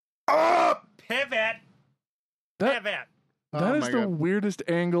Have it. That is the weirdest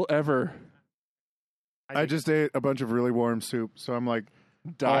angle ever. I just ate a bunch of really warm soup, so I'm like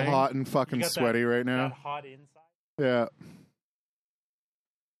Dying. all hot and fucking You got sweaty right That now. hot inside. Yeah.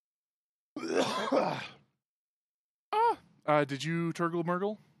 Did you Turgle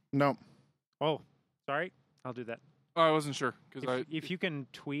Murgle? No. Oh, sorry. I'll do that. Oh, I wasn't sure because If you can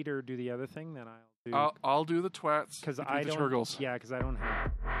tweet or do the other thing, then I'll do. I'll do the twats Because you do I the don't. Turgles. Yeah, because I don't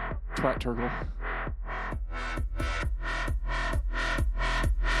have. Twat Turgle.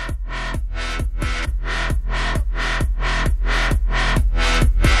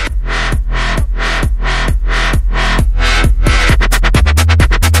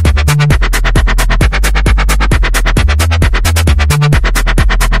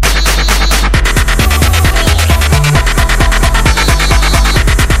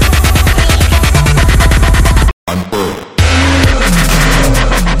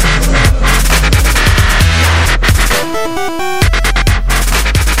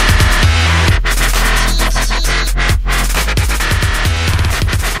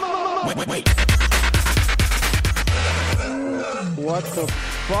 What the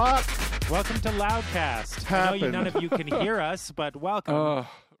fuck? Welcome to Loudcast. I know none of you can hear us, but welcome.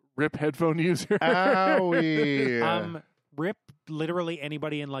 Rip headphone user. Owie. Rip literally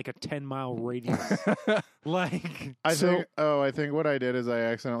anybody in like a 10-mile radius. Like, I think what I did is I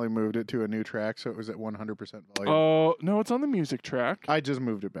accidentally moved it to a new track, so it was at 100% volume. Oh, no, it's on the music track. I just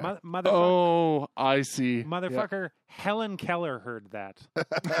moved it back. motherfucker. Oh, I see. Motherfucker, Helen Keller heard that.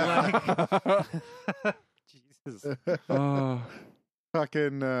 Like, Jesus.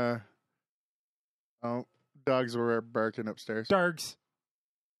 Fucking, dogs were barking upstairs. Dargs.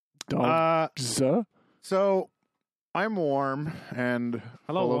 So, I'm warm and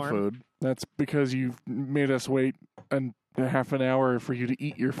Hello, full warm. of food. That's because you made us wait half an hour for you to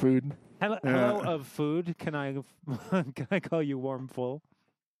eat your food. Hello of food. Can I call you warm full?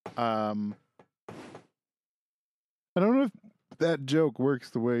 I don't know if that joke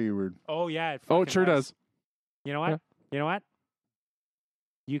works the way you were. Oh yeah, it Oh, it sure does. You know what? Yeah. You know what?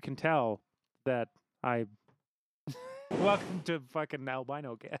 You can tell that I. Welcome to fucking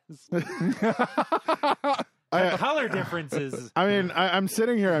albino cast. The color differences. I mean, I'm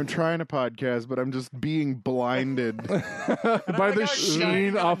sitting here, I'm trying to podcast, but I'm just being blinded. By the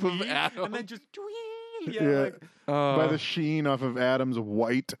sheen off of Adam. and then just Yeah. By the sheen off of Adam's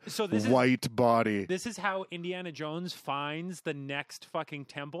white body. This is how Indiana Jones finds the next fucking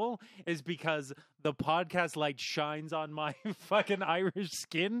temple, is because the podcast light shines on my fucking Irish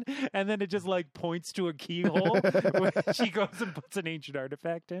skin, and then it just like points to a keyhole which he goes and puts an ancient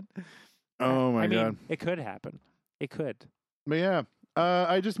artifact in. Oh my God. Mean, it could happen. It could. But yeah,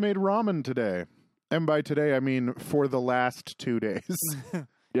 I just made ramen today. And by today, I mean for the last 2 days.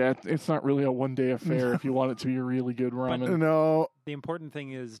 Yeah, it's not really a one-day affair if you want it to be a really good ramen. No. The important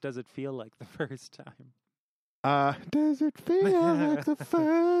thing is, does it feel like the first time? Does it feel like the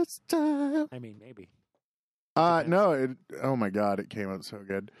first time? I mean, maybe. No. Oh my God, it came out so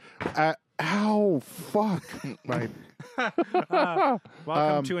good. Ow, fuck.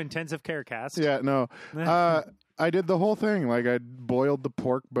 Welcome to Intensive Care Cast. Yeah, no. I did the whole thing. Like, I boiled the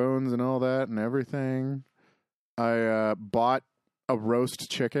pork bones and all that and everything. I bought a roast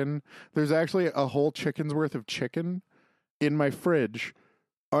chicken. There's actually a whole chicken's worth of chicken in my fridge,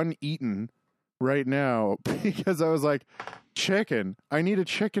 uneaten right now, because I was like, chicken. I need a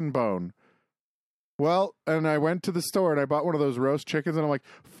chicken bone. Well, and I went to the store and I bought one of those roast chickens, and I'm like,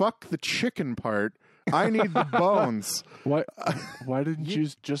 fuck the chicken part. I need the bones. Why didn't you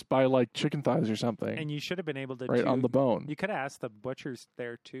just buy like chicken thighs or something? And you should have been able to right on the bone. You could have asked the butchers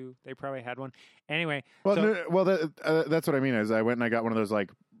there too. They probably had one. Anyway. Well, that's what I mean is I went and I got one of those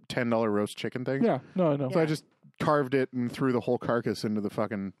like $10 roast chicken things. Yeah, no. So I just carved it and threw the whole carcass into the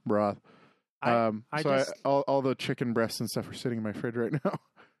fucking broth. All the chicken breasts and stuff are sitting in my fridge right now.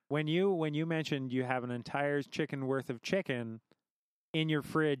 When you mentioned you have an entire chicken worth of chicken in your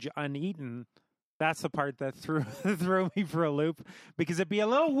fridge uneaten, that's the part that threw me for a loop, because it'd be a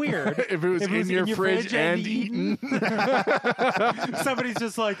little weird if it was in your fridge and eaten. Somebody's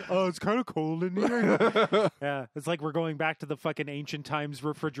just like, oh, it's kind of cold in here. Yeah, it's like we're going back to the fucking ancient times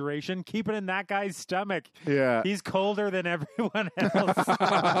refrigeration. Keep it in that guy's stomach. Yeah, he's colder than everyone else.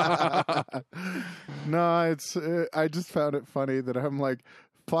 No, it's. I just found it funny that I'm like,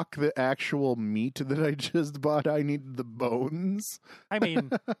 fuck the actual meat that I just bought. I need the bones. I mean,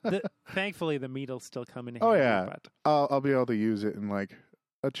 thankfully the meat will still come in handy. Oh yeah, but I'll be able to use it in like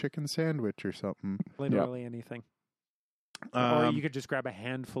a chicken sandwich or something. Literally anything. Or you could just grab a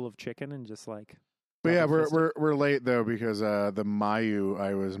handful of chicken and just like But yeah, Double fisted. we're late though because the mayu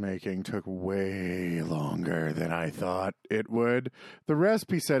I was making took way longer than I thought it would. The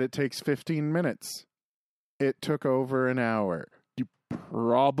recipe said it takes 15 minutes. It took over an hour.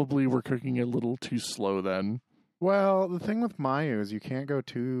 Probably were cooking a little too slow then. Well, the thing with mayu is you can't go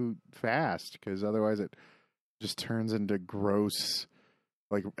too fast because otherwise it just turns into gross,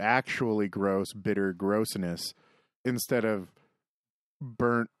 like actually gross, bitter grossness instead of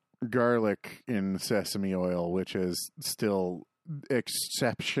burnt garlic in sesame oil, which is still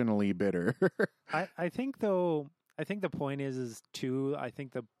exceptionally bitter. I think though. I think the point is too. I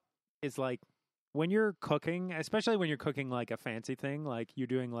think is like when you're cooking, especially when you're cooking like a fancy thing, like you're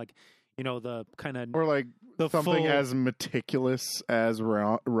doing like the kind of Or like the something full- as meticulous as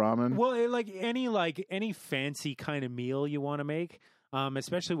ramen. well, like any fancy kind of meal you want to make.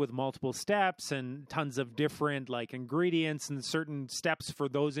 Especially with multiple steps and tons of different like ingredients and certain steps for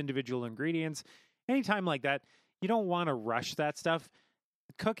those individual ingredients. Anytime like that, you don't want to rush that stuff.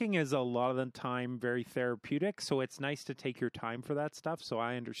 Cooking is a lot of the time very therapeutic, so it's nice to take your time for that stuff. So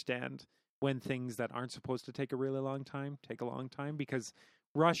I understand when things that aren't supposed to take a really long time take a long time because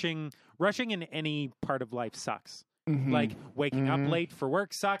rushing in any part of life sucks. Mhm. Like waking up Mhm. late for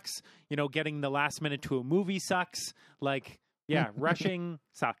work sucks. Getting the last minute to a movie sucks. Like, yeah, rushing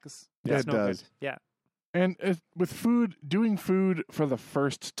sucks. Yeah, It's it no does. good. Yeah. And with food, doing food for the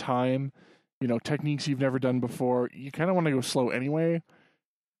first time, techniques you've never done before, you kind of want to go slow anyway.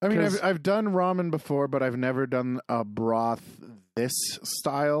 I mean, 'Cause- I've done ramen before, but I've never done a broth this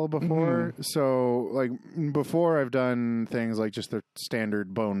style before. So, like, before I've done things like just the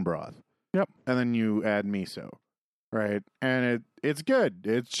standard bone broth. Yep. And then you add miso, right? And it's good.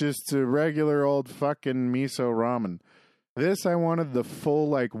 It's just a regular old fucking miso ramen. This, I wanted the full,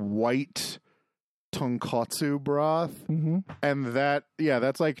 like, white tonkotsu broth. Mm-hmm. And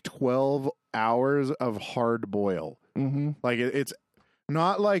that's like 12 hours of hard boil. Mm-hmm. Like it's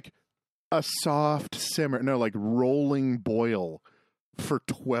not like a soft simmer. No, like rolling boil for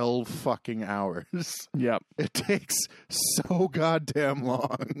 12 fucking hours. Yep. It takes so goddamn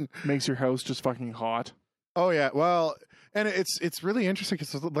long. Makes your house just fucking hot. Oh yeah, well, and it's really interesting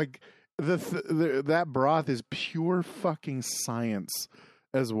because like that broth is pure fucking science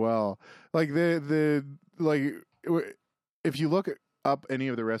as well. Like if you look up any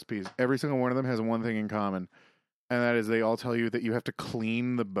of the recipes, every single one of them has one thing in common. And that is they all tell you that you have to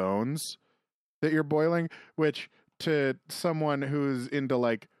clean the bones that you're boiling, which to someone who's into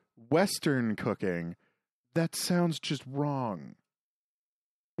like Western cooking, that sounds just wrong.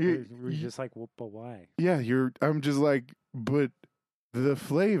 We're just like, well, but why? Yeah, I'm just like, but the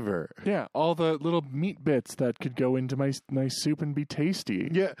flavor. Yeah, all the little meat bits that could go into my nice soup and be tasty.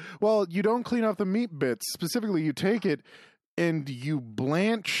 Yeah, well, you don't clean off the meat bits. Specifically, you take it and you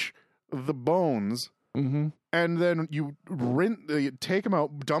blanch the bones. Mm-hmm. And then you take them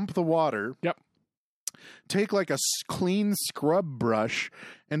out, dump the water. Yep. Take like a clean scrub brush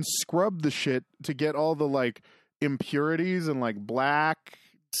and scrub the shit to get all the like impurities and like black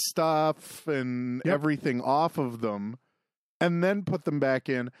stuff and Yep. everything off of them. And then put them back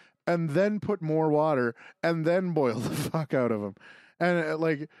in. And then put more water. And then boil the fuck out of them.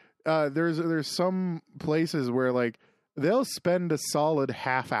 And there's some places where like they'll spend a solid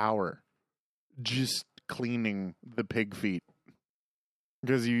half hour just cleaning the pig feet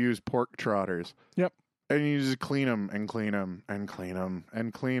because you use pork trotters. Yep. And you just clean them and clean them and clean them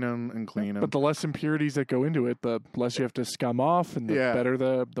and clean them and clean them. But the less impurities that go into it, the less you have to scum off, and the Yeah. better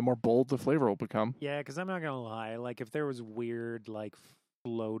the more bold the flavor will become. Yeah, because I'm not going to lie. Like, if there was weird, like,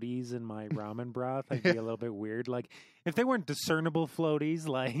 floaties in my ramen broth, I'd be a little bit weird. Like, if they weren't discernible floaties,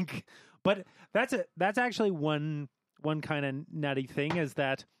 like, but that's actually one kind of nutty thing is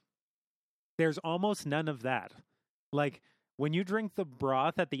that there's almost none of that. Like, when you drink the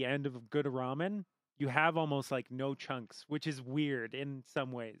broth at the end of good ramen, you have almost like no chunks, which is weird in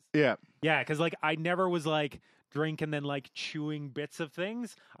some ways. Yeah. Yeah, because like I never was like drink and then like chewing bits of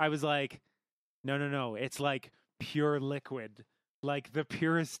things. I was like, no, it's like pure liquid, like the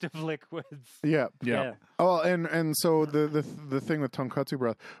purest of liquids. Yeah. Yeah. Oh, and so the thing with tonkotsu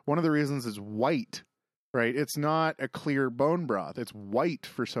broth, one of the reasons is white, right? It's not a clear bone broth. It's white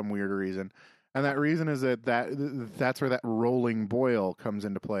for some weird reason. And that reason is that's where that rolling boil comes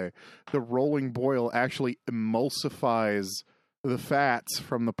into play. The rolling boil actually emulsifies the fats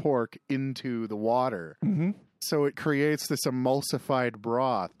from the pork into the water. Mm-hmm. So it creates this emulsified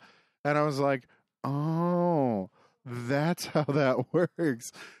broth. And I was like, oh, that's how that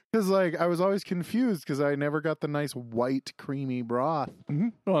works. Because like I was always confused because I never got the nice white creamy broth. Mm-hmm.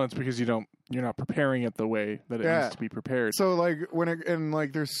 Well, it's because you're not preparing it the way that it Yeah. needs to be prepared. So like and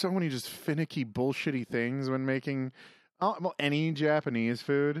like there's so many just finicky bullshitty things when making well, any Japanese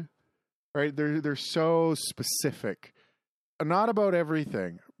food, right? They're so specific, not about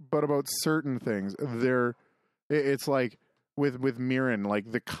everything, but about certain things. It's like with mirin,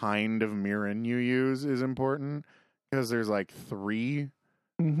 like the kind of mirin you use is important because there's like 3.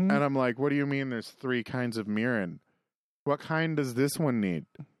 Mm-hmm. And I'm like, what do you mean there's 3 kinds of mirin? What kind does this one need?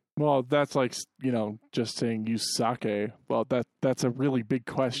 Well, that's like, just saying use sake. Well, that's a really big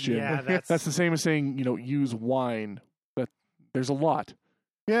question. Yeah, That's the same as saying, use wine. That there's a lot.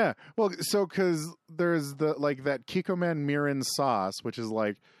 Yeah. Well, so because there's that Kikkoman mirin sauce, which is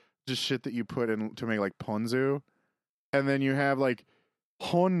like just shit that you put in to make like ponzu. And then you have like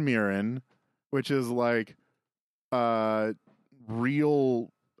hon mirin, which is like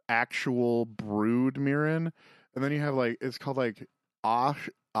real actual brewed mirin. And then you have like it's called like Aussie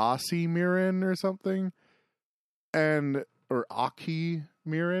mirin or something, or Aki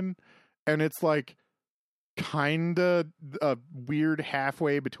mirin, and it's like kinda a weird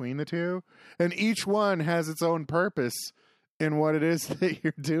halfway between the two, and each one has its own purpose in what it is that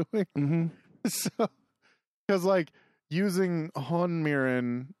you're doing. Mm-hmm. So, because like using hon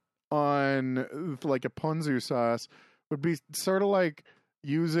mirin on like a ponzu sauce would be sort of like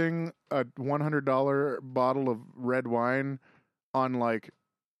using a $100 bottle of red wine on like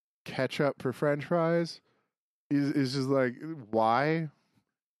ketchup for French fries is just like, why?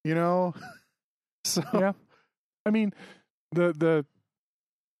 So Yeah. I mean, the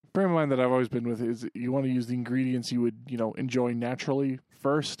frame of mind that I've always been with is you want to use the ingredients you would, enjoy naturally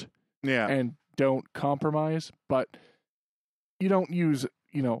first yeah. and don't compromise, but you don't use,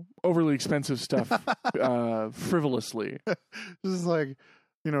 overly expensive stuff frivolously. This is like,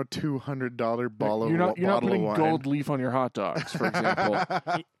 $200 bottle You're not bottle putting of wine. gold leaf on your hot dogs, for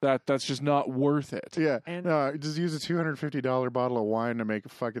example. That's just not worth it. Yeah, And- no, just use a $250 bottle of wine to make a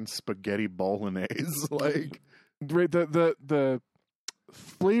fucking spaghetti bolognese. Like, Right, the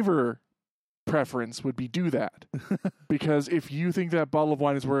flavor preference would be do that. Because if you think that bottle of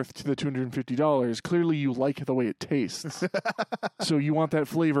wine is worth the $250, clearly you like the way it tastes. So you want that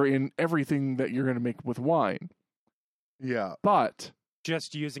flavor in everything that you're going to make with wine. yeah, But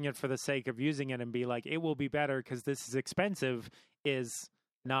just using it for the sake of using it and be like, it will be better because this is expensive is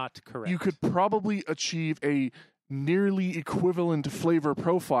not correct. you could probably achieve a nearly equivalent flavor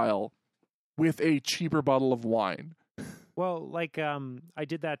profile with a cheaper bottle of wine. Well, like I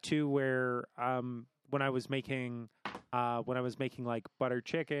did that too, where when I was making like butter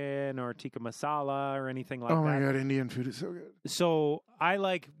chicken or tikka masala or anything like oh that. my god, Indian food is so good. So I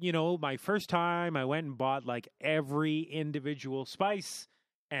my first time I went and bought like every individual spice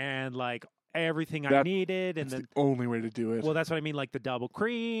and like everything I That- needed, and That's then the only way to do it. well, that's what I mean, like the double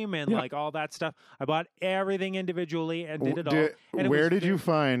cream and Yeah. like all that stuff. I bought everything individually and did it all. Did- And it where was did you very-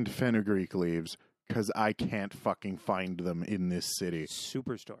 find fenugreek leaves? Because I can't fucking find them in this city.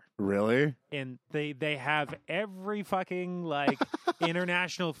 Superstore? Really? And they have every fucking like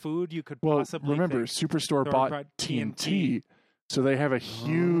international food you could Well, possibly remember, think. Superstore Or bought bought TNT, so they have a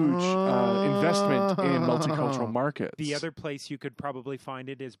huge investment in multicultural markets. The other place you could probably find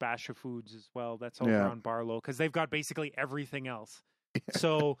it is Basha Foods as well. That's over Yeah. on Barlow because they've got basically everything else.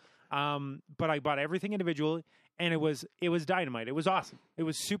 So, but I bought everything individually, and it was dynamite. It was awesome. It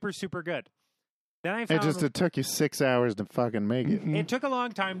was super super good. Then I found It took you 6 hours to fucking make it. Mhm. it took a long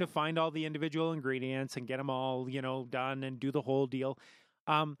time to find all the individual ingredients and get them all, done and do the whole deal.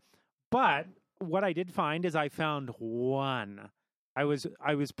 But what I did find is I found one. I was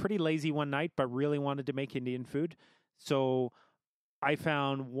pretty lazy one night, but really wanted to make Indian food. So I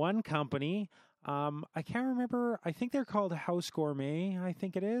found one company. I can't remember. I think they're called House Gourmet. I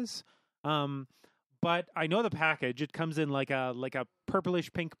think it is. But I know the package. It comes in like a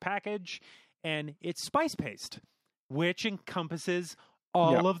purplish pink package, and it's spice paste, which encompasses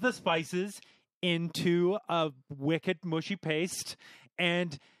all of the spices into a wicked mushy paste,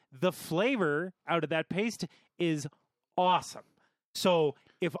 and the flavor out of that paste is awesome. So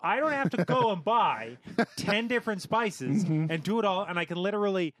if I don't have to go and buy 10 different spices and do it all, and I can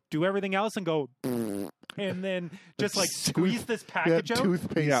literally do everything else and go, and then just like squeeze this package out.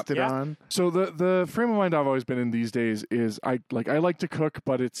 Toothpaste it Yeah. on. So the frame of mind I've always been in these days is I like to cook,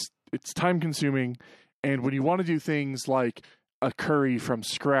 but it's time consuming, and when you want to do things like a curry from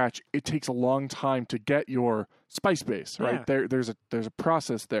scratch, it takes a long time to get your spice base, right? Yeah. There's a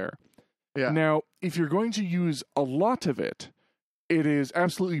process there. Yeah. Now, if you're going to use a lot of it, it is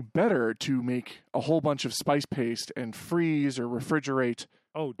absolutely better to make a whole bunch of spice paste and freeze or refrigerate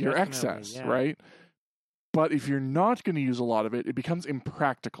Oh, your definitely, excess, yeah. right? But if you're not going to use a lot of it, it becomes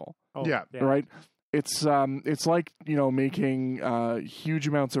impractical, Oh, Yeah. right? It's like, making huge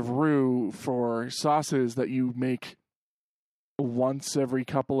amounts of roux for sauces that you make once every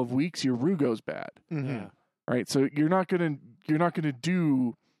couple of weeks. Your roux goes bad, Yeah. right? So you're not gonna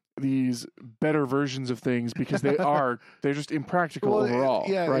do these better versions of things because they're just impractical overall,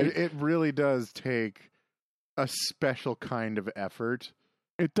 right? It really does take a special kind of effort.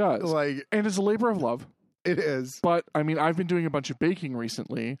 It does, Like, and it's a labor of love. it is. But I mean, I've been doing a bunch of baking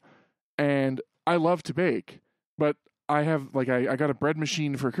recently, and I love to bake. But I have I got a bread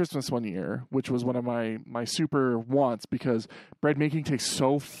machine for Christmas one year, which was one of my super wants because bread making takes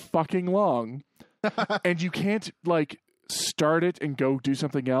so fucking long, and you can't start it and go do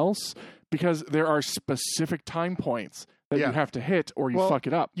something else because there are specific time points that you have to hit or you fuck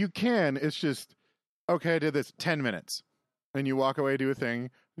it up. You can. It's just, okay, I did this 10 minutes. And you walk away, do a thing,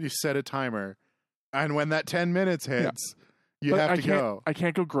 you set a timer. And when that 10 minutes hits, you have to go. I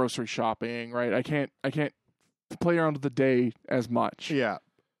can't go grocery shopping, right? I can't play around with the day as much. Yeah.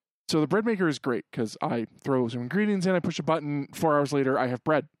 So the bread maker is great because I throw some ingredients in, I push a button, 4 hours later, I have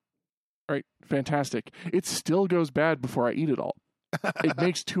bread. Right? Fantastic. It still goes bad before I eat it all. It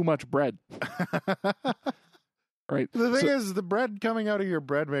makes too much bread. Right? The thing is, the bread coming out of your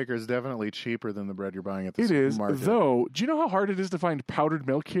bread maker is definitely cheaper than the bread you're buying at the supermarket. It is, though. Do you know how hard it is to find powdered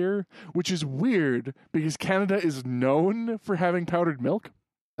milk here? Which is weird because Canada is known for having powdered milk,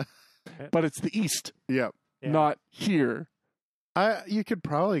 but it's the East, Yep. Yeah. not here. You could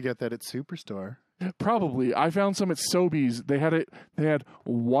probably get that at Superstore. Probably. I found some at Sobeys. They had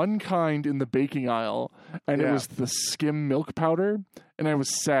one kind in the baking aisle, and it Yeah. was the skim milk powder, and I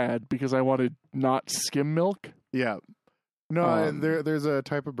was sad because I wanted not skim milk. Yeah. No, Um, there's a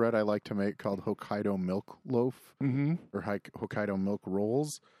type of bread I like to make called Hokkaido milk loaf Mm-hmm. or Hokkaido milk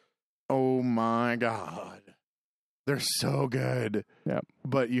rolls. Oh my God. They're so good. Yep.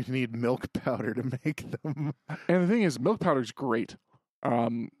 But you need milk powder to make them. And the thing is, milk powder's great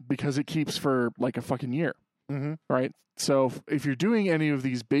because it keeps for like a fucking year, Mm-hmm. right? So if you're doing any of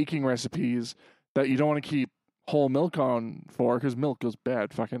these baking recipes that you don't want to keep whole milk on for, because milk goes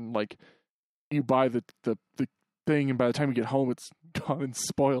bad, fucking you buy the thing, and by the time you get home, it's gone and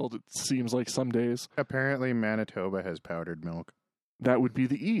spoiled. It seems like some days. Apparently, Manitoba has powdered milk. That would be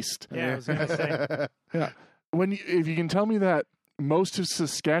the East. Yeah, I was gonna say. If you can tell me that most of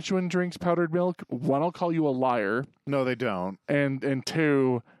Saskatchewan drinks powdered milk, one, I'll call you a liar, No, they don't. and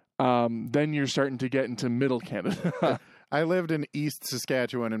two, then you're starting to get into Middle Canada. I lived in East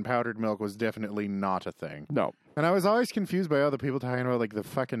Saskatchewan, and powdered milk was definitely not a thing. No, And I was always confused by other people talking about the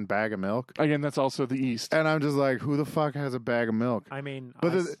fucking bag of milk. again, that's also the East. And I'm just like, who the fuck has a bag of milk? I mean,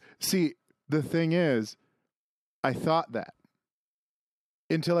 But the thing is, I thought that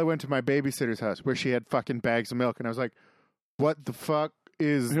until I went to my babysitter's house where she had fucking bags of milk, and I was like, "What the fuck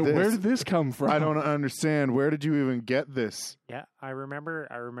is this? Where did this come from? I don't understand. Where did you even get this?" yeah, I remember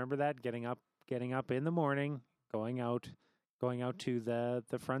that getting up in the morning, going out to the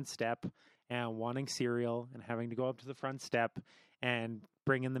front step and wanting cereal and having to go up to the front step and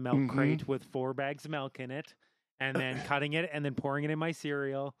bring in the milk Mhm. crate with 4 bags of milk in it and then cutting it and then pouring it in my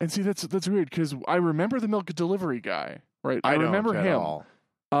cereal. And see, that's weird because I remember the milk delivery guy, right? I don't remember at him all.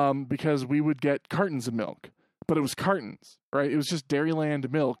 Because we would get cartons of milk, but it was cartons, right? It was just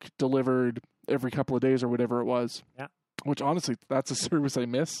Dairyland milk delivered every couple of days or whatever it was. Yeah. Which honestly, that's a service I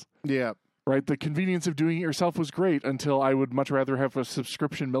miss. Yeah. Right, the convenience of doing it yourself was great until I would much rather have a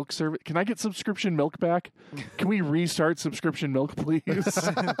subscription milk service. Can I get subscription milk back? Can we restart subscription milk, please?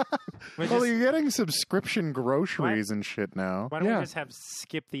 Well, you're getting subscription groceries and shit now. Why don't Yeah. we just have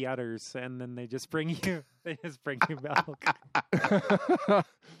skip the udders and then they just bring you milk?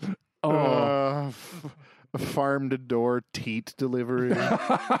 Oh, Farm to door teat delivery.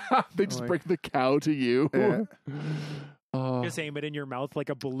 they just bring the cow to you. Yeah. Oh. Just aim it in your mouth like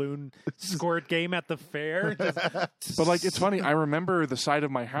a balloon squirt game at the fair. Just- But it's funny. I remember the side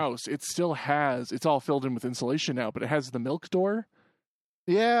of my house. It still has. It's all filled in with insulation now, but it has the milk door,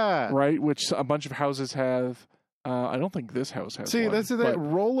 Yeah. right? Which a bunch of houses have. I don't think this house has. See, one, that's the but-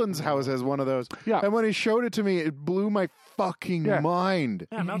 thing. Roland's house has one of those. Yeah. And when he showed it to me, it blew my fucking Yeah. mind.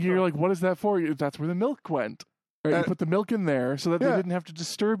 Yeah, milk You're door. like, what is that for? That's where the milk went. Right? You put the milk in there so that they Yeah. didn't have to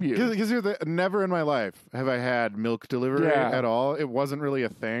disturb you. Because never in my life have I had milk delivery Yeah. at all. It wasn't really a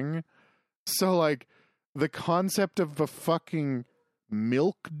thing. So, the concept of a fucking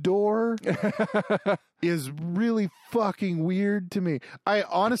milk door is really fucking weird to me. I,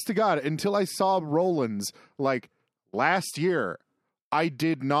 honest to God, until I saw Roland's, last year, I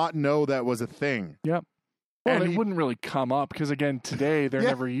did not know that was a thing. Yep. Well, And they he- wouldn't really come up because, again, today they're Yeah.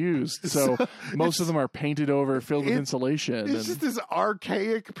 never used. So most of them are painted over, filled with it- insulation. It's And, just this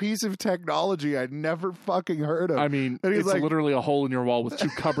archaic piece of technology I'd never fucking heard of. I mean, and he's it's like- literally a hole in your wall with 2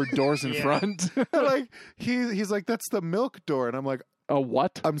 cupboard doors in Yeah. front. And, like he's like, that's the milk door, and I'm like, A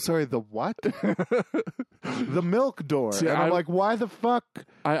what? I'm sorry, the what? The milk door. See, and I'm I- like, why the fuck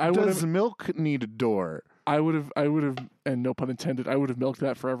I would does have, milk need a door? I would have, and no pun intended, I would have milked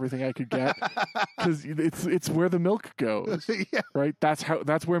that for everything I could get because it's where the milk goes, Yeah, right? That's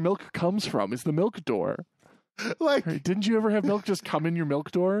where milk comes from. Is the milk door? like Right? Didn't you ever have milk just come in your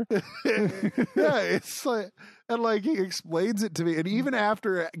milk door? yeah, it's like, and like he explains it to me, and even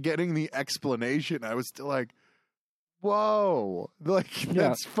after getting the explanation, I was still like, whoa, like Yeah.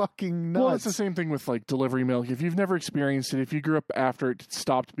 that's fucking nuts. Well, it's the same thing with like delivery milk. If you've never experienced it, if you grew up after it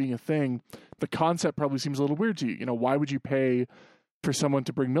stopped being a thing, the concept probably seems a little weird to you. You know, why would you pay for someone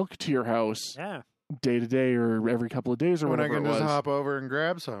to bring milk to your house Yeah. day to day or every couple of days or when I whatever can it was? just hop over and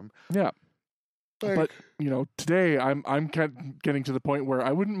grab some. Yeah. Like, But you know, today I'm getting to the point where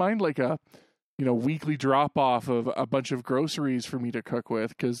I wouldn't mind like a weekly drop off of a bunch of groceries for me to cook with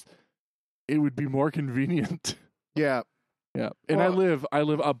because it would be more convenient. yeah, Yeah, and Well- I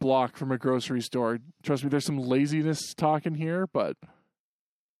live a block from a grocery store. Trust me, there's some laziness talking here, but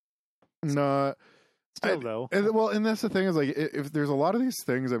no. Still though. And that's the thing is like if there's a lot of these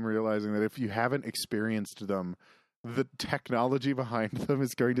things I'm realizing that if you haven't experienced them, the technology behind them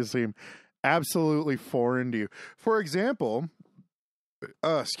is going to seem absolutely foreign to you. For example,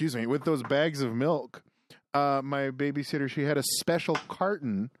 excuse me, with those bags of milk, my babysitter, she had a special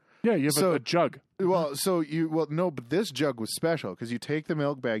carton. yeah, you have So- a jug. Well, no, but this jug was special because you take the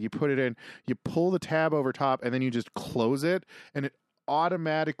milk bag, you put it in, you pull the tab over top, and then you just close it, and it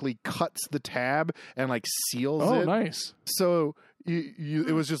automatically cuts the tab and like seals Oh, it. nice. So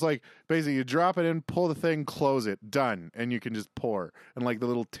it was just like basically you drop it in, pull the thing, close it, done, and you can just pour, and like the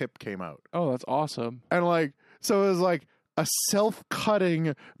little tip came out, Oh, that's awesome. and like so it was like a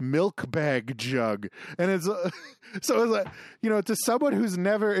self-cutting milk bag jug, and it's so it's like to someone who's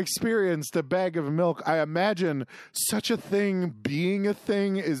never experienced a bag of milk, I imagine such a thing being a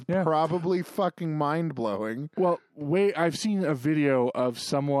thing is Yeah. probably fucking mind blowing. Well, I've seen a video of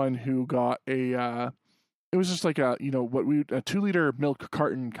someone who got a. It was just like a 2-liter milk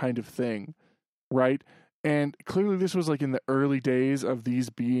carton kind of thing, right? And clearly, this was like in the early days of these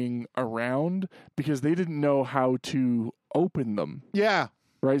being around because they didn't know how to open them, Yeah,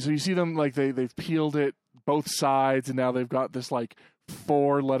 right? So you see them like they've peeled it both sides, and now they've got this like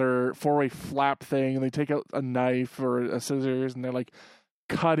 4-way flap thing, and they take out a knife or a scissors, and they're like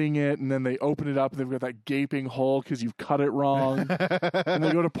cutting it, and then they open it up, and they've got that gaping hole because you've cut it wrong. And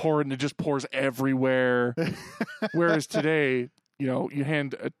they go to pour it, and it just pours everywhere. Whereas today, you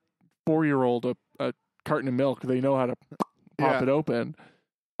hand a 4-year-old a carton of milk, they know how to pop Yeah. it open.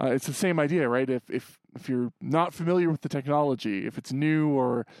 It's the same idea, right? If you're not familiar with the technology, if it's new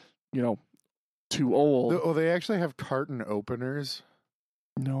or too old, Oh, they actually have carton openers.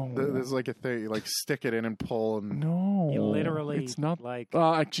 no, There's like a thing, you like stick it in and pull, and no, You literally it's not. like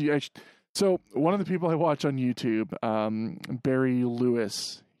Actually, so one of the people I watch on YouTube, Barry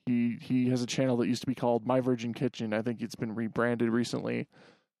Lewis, he has a channel that used to be called My Virgin Kitchen. I think it's been rebranded recently.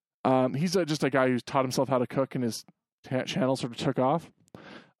 He's just a guy who's taught himself how to cook, and his channel sort of took off.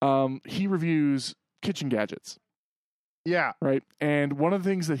 He reviews kitchen gadgets, yeah, right? And one of the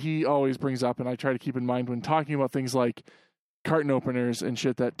things that he always brings up, and I try to keep in mind when talking about things like carton openers and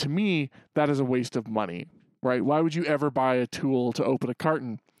shit, that to me, that is a waste of money, right? Why would you ever buy a tool to open a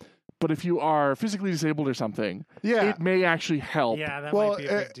carton? But if you are physically disabled or something, yeah. it may actually help. yeah, that Well, might be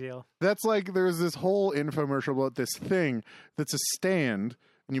a big deal. That's like there's this whole infomercial about this thing that's a stand,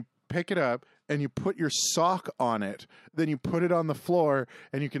 and you pick it up and you put your sock on it, then you put it on the floor,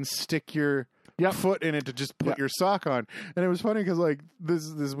 and you can stick your Yep. foot in it to just put Yep. your sock on. And it was funny because like this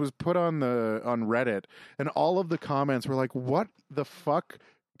was put on Reddit, and all of the comments were like, "What the fuck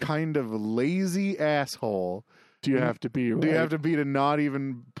kind of lazy asshole Do you have to be? do you have to be to not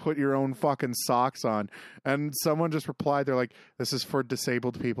even put your own fucking socks on?" And someone just replied, they're like, "This is for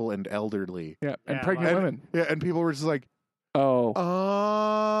disabled people and elderly." Yeah, and Yeah, pregnant like- women. Yeah, and people were just like, Oh,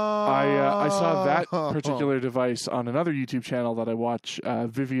 "Oh." I saw that particular device on another YouTube channel that I watch.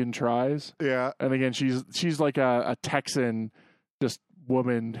 Vivian Tries. Yeah, And again, she's like a Texan, just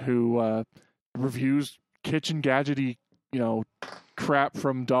woman who reviews kitchen gadgety, crap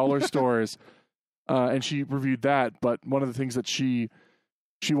from dollar stores, and she reviewed that. But one of the things that she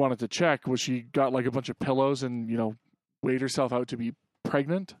wanted to check was she got like a bunch of pillows and weighed herself out to be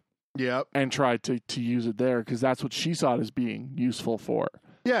pregnant. Yep. and tried to use it there because that's what she saw it as being useful for.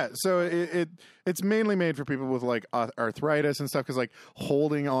 Yeah, so it's mainly made for people with like arthritis and stuff because like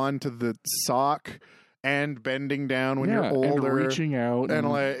holding on to the sock and bending down when you're older and reaching out and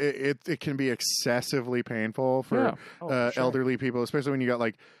like it can be excessively painful for sure. elderly people, especially when you got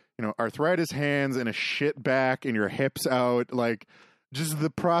like arthritis hands and a shit back and your hips out. Like just the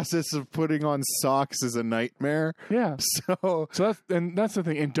process of putting on socks is a nightmare. Yeah. So that's the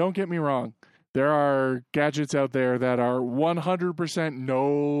thing. And don't get me wrong. There are gadgets out there that are 100%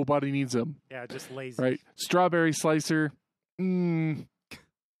 nobody needs them. Yeah, just lazy. Right? Strawberry slicer. You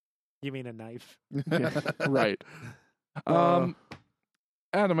mean a knife? Yeah, right. Adam,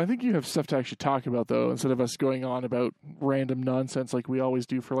 I think you have stuff to actually talk about, though, instead of us going on about random nonsense like we always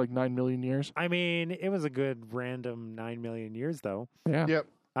do for like 9 million years. I mean, it was a good random 9 million years, though. Yeah. Yep.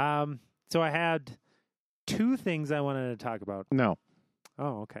 So I had 2 things I wanted to talk about. No.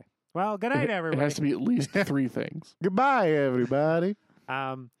 Oh, okay. Well, good night, everybody. It has to be at least 3 things. Goodbye, everybody.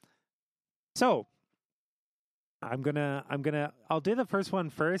 So I'll do the first one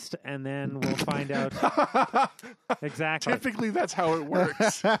first, and then we'll find out exactly. Typically, that's how it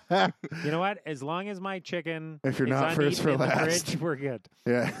works. You know what? As long as my chicken If you're is not first uneaten for in the last. fridge, we're good.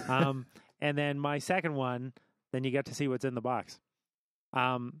 Yeah. And then my second one, then you get to see what's in the box.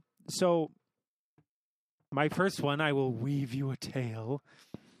 So my first one, I will weave you a tale,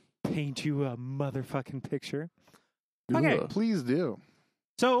 paint you a motherfucking picture. Okay. Ugh. Please do.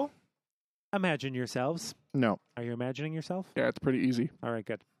 So imagine yourselves. No. Are you imagining yourself? Yeah, it's pretty easy. All right,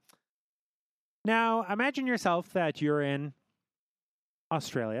 good. Now, imagine yourself that you're in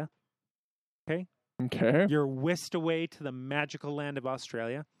Australia. Okay. You're whisked away to the magical land of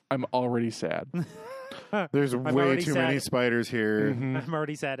Australia. I'm already sad. There's I'm way already too sad. many spiders here. Mhm. I'm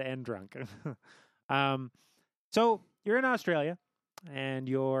already sad and drunk. So you're in Australia, and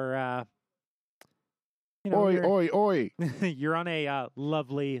you're, Oi. you're on a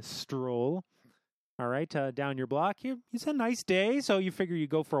lovely stroll. All right, down your block. It's a nice day, so you figure you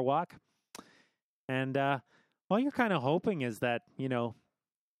go for a walk. And all you're kind of hoping is that,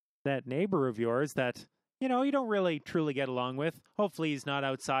 that neighbor of yours that, you don't really truly get along with, hopefully he's not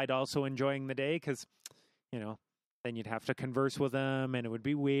outside also enjoying the day because, then you'd have to converse with him and it would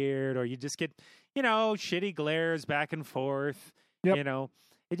be weird, or you just get, shitty glares back and forth. Yep.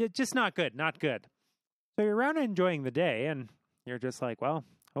 It's just not good, not good. So you're around enjoying the day and you're just like, well,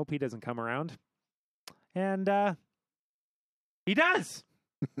 hope he doesn't come around. And he does.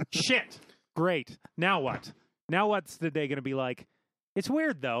 Shit. Great. Now what? Now what's the day going to be like? It's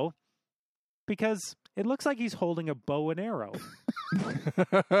weird, though, because it looks like he's holding a bow and arrow.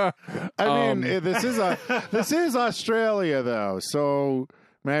 I mean, this is Australia, though, so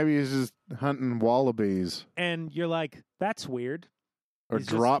maybe he's just hunting wallabies. And you're like, that's weird. Or He's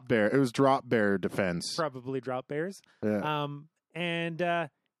drop bear. It was drop bear defense. Probably drop bears. Yeah. And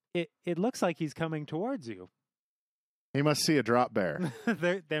it looks like he's coming towards you. He must see a drop bear.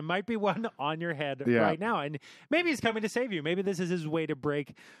 There might be one on your head Yeah. right now, and maybe he's coming to save you. Maybe this is his way to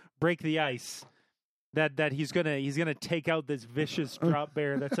break the ice. That he's gonna take out this vicious drop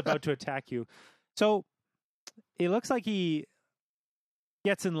bear that's about to attack you. So it looks like he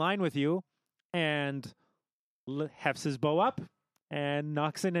gets in line with you and hefts his bow up and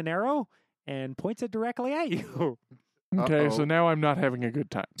knocks in an arrow and points it directly at you. Okay, Uh-oh. so now I'm not having a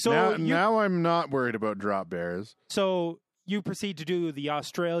good time. So now I'm not worried about drop bears. So you proceed to do the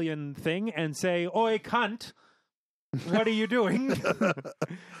Australian thing and say, "Oi, cunt, what are you doing?"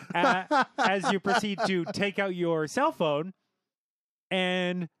 As you proceed to take out your cell phone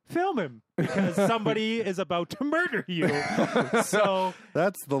and film him because somebody is about to murder you. So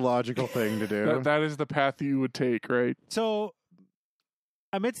That's the logical thing to do. That is the path you would take, right? So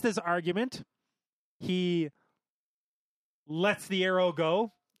amidst this argument, he lets the arrow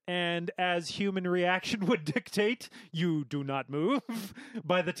go, and as human reaction would dictate, you do not move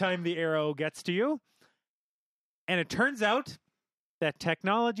by the time the arrow gets to you. And it turns out that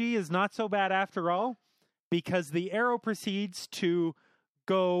technology is not so bad after all, because the arrow proceeds to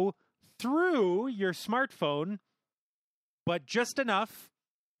go through your smartphone, but just enough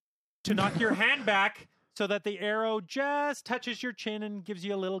to knock your hand back so that the arrow just touches your chin and gives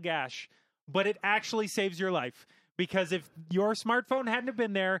you a little gash. But it actually saves your life. Because if your smartphone hadn't have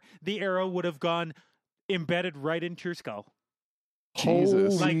been there, the arrow would have gone embedded right into your skull.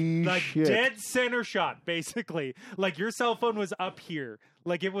 Jesus. Holy Like shit. dead center shot, basically. Like your cell phone was up here.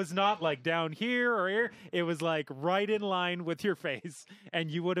 Like it was not like down here or here. It was like right in line with your face, and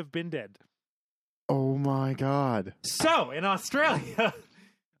you would have been dead. Oh my god. So in Australia,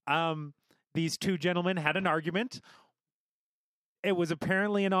 these two gentlemen had an argument. it was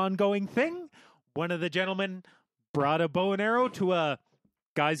apparently an ongoing thing. One of the gentlemen brought a bow and arrow to a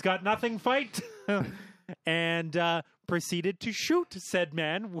guys got nothing fight and proceeded to shoot said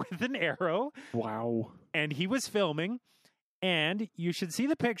man with an arrow. Wow. And he was filming. And you should see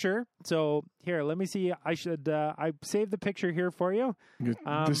the picture. So here, let me see. I saved the picture here for you.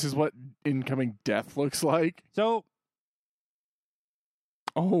 This is what incoming death looks like. So,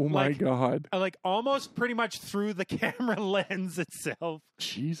 oh my like- God. like almost pretty much through the camera lens itself.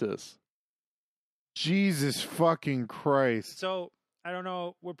 Jesus. Jesus fucking Christ. So I don't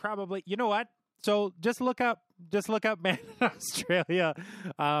know. We're probably, you know what? So just look up man in Australia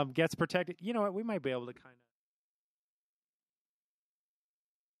gets protected. You know what? We might be able to kind of.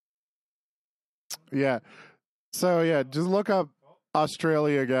 Yeah. So yeah, just look up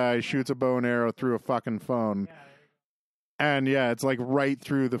Australia guy shoots a bow and arrow through a fucking phone. And yeah, it's like right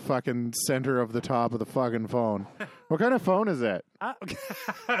through the fucking center of the top of the fucking phone. What kind of phone is that?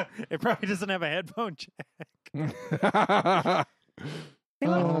 It probably doesn't have a headphone jack. Hey,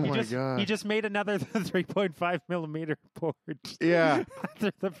 look, Oh he my just, God. He just made another 3.5 millimeter port. Yeah.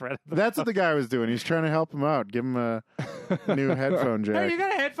 Through the front of the That's what the guy was doing. He's trying to help him out. Give him a new headphone Hey, jack. you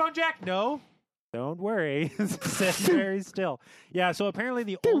got a headphone jack? No. Don't worry. Sit very still. Yeah, so apparently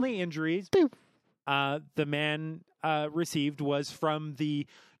the only injuries the man received was from the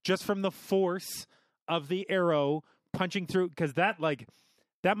force of the arrow punching through, because that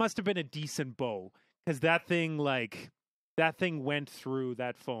must have been a decent bow, because that thing went through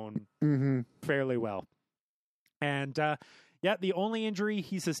that phone Mm-hmm. fairly well. And the only injury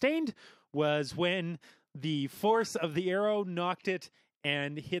he sustained was when the force of the arrow knocked it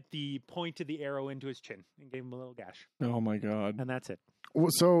and hit the point of the arrow into his chin and gave him a little gash. Oh my God. And that's it.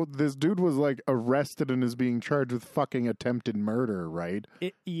 So this dude was like arrested and is being charged with fucking attempted murder, right?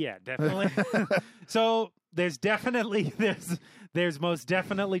 Yeah, definitely. So there's most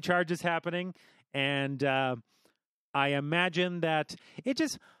definitely charges happening, and I imagine that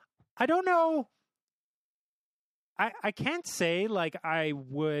I don't know. I can't say like I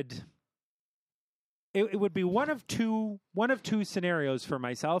would. It would be one of two scenarios for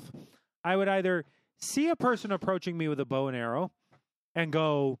myself. I would either see a person approaching me with a bow and arrow and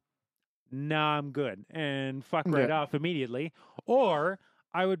go, nah, I'm good, and fuck right off immediately. Or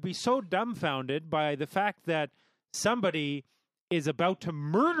I would be so dumbfounded by the fact that somebody is about to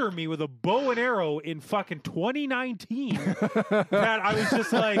murder me with a bow and arrow in fucking 2019 that I was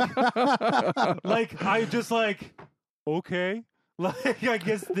just like, okay. Like, I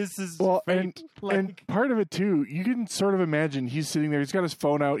guess this is fate. And part of it too, you can sort of imagine he's sitting there. He's got his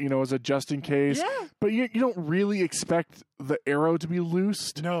phone out, as a just in case. Yeah. But you don't really expect the arrow to be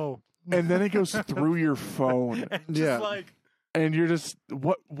loosed, No. and then it goes through your phone, And Yeah. and you're just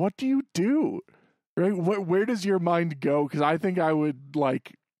what do you do? Right? Where does your mind go? Because I think I would I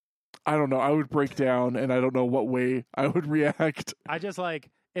don't know. I would break down, and I don't know what way I would react. I just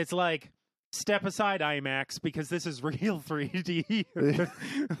it's like, step aside IMAX because this is real 3D.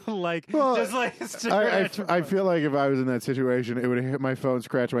 I feel like if I was in that situation, it would hit my phone,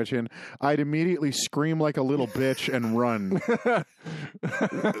 scratch my chin. I'd immediately scream like a little bitch and run.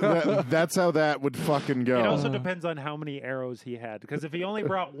 That's how that would fucking go. It also depends on how many arrows he had, because if he only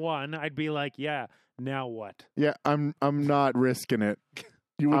brought one, I'd be like, yeah, now what? Yeah, I'm not risking it.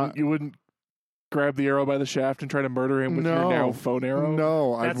 You wouldn't grab the arrow by the shaft and try to murder him with your now phone arrow?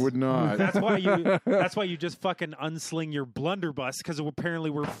 No, That's- I would not. That's why you just fucking unsling your blunderbuss, because apparently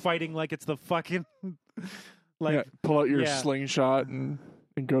we're fighting like it's the fucking Pull out your Yeah. slingshot and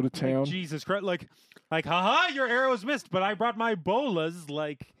go to town. Jesus Christ, like haha, your arrows missed, but I brought my bolas.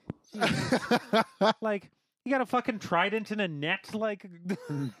 Like you got a fucking trident and a net, like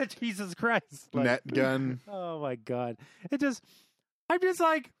Jesus Christ, like, Net gun. Oh my God, I'm just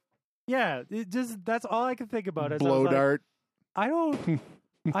like, yeah, that's all I can think about. Is I was Blow like, dart. I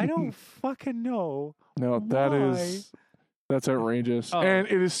don't fucking know. No, that's outrageous. Oh. And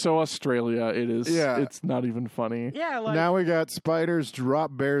it is so Australia. It is. Yeah. It's not even funny. Yeah, like Now we got spiders,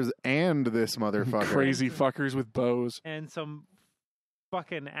 drop bears, and this motherfucker. Crazy fuckers with bows. and some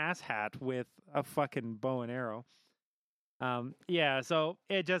fucking ass hat with a fucking bow and arrow. Yeah, so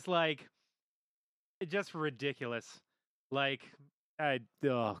it's just ridiculous. Like,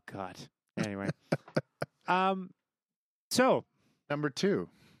 oh God. Anyway, so Number 2.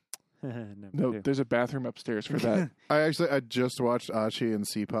 number No, two. there's a bathroom upstairs for that. I just watched Ashi and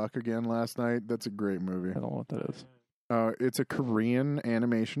Seepak again last night. That's a great movie. I don't know what that is. It's a Korean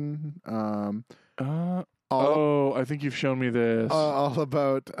animation. I think you've shown me this. All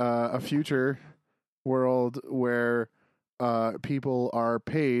about a future world where people are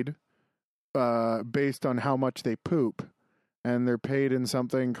paid based on how much they poop, and they're paid in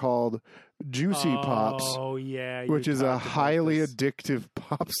something called Juicy Pops, Oh yeah, which you is a talked about highly this. addictive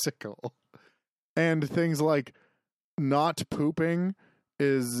popsicle. And things like not pooping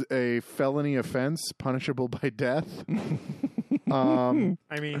is a felony offense punishable by death. I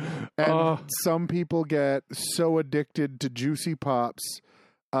mean, And some people get so addicted to Juicy Pops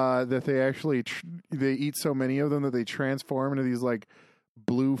that they actually they eat so many of them that they transform into these like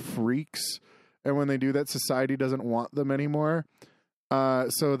blue freaks. And when they do that, society doesn't want them anymore.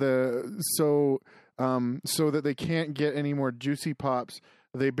 So that they can't get any more Juicy Pops,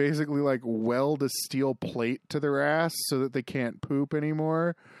 they basically like weld a steel plate to their ass so that they can't poop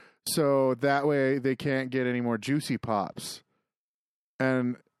anymore. So that way they can't get any more Juicy Pops.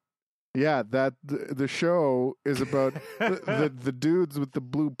 And yeah, that the show is about the dudes with the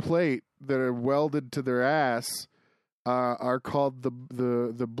blue plate that are welded to their ass are called the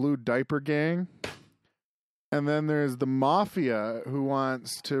Blue Diaper Gang. And then there's the mafia who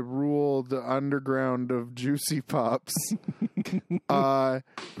wants to rule the underground of Juicy Pops. They're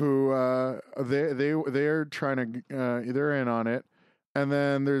trying to they're in on it. And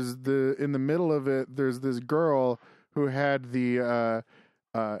then there's in the middle of it there's this girl who had the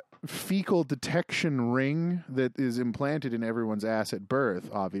fecal detection ring that is implanted in everyone's ass at birth,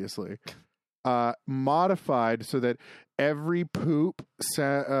 obviously. Modified so that every poop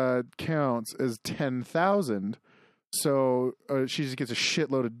counts as 10,000. So she just gets a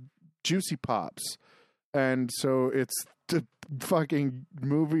shitload of Juicy Pops. And so it's the fucking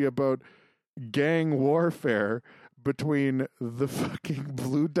movie about gang warfare between the fucking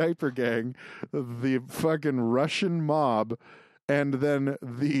Blue Diaper Gang, the fucking Russian mob, and then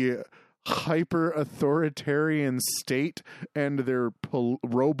the hyper authoritarian state and their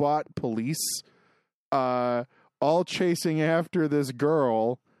robot police, all chasing after this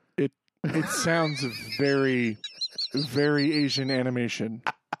girl. It sounds very, very Asian animation,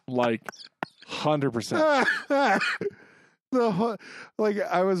 like 100%.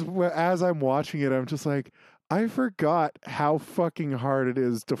 As I'm watching it, I'm just like, I forgot how fucking hard it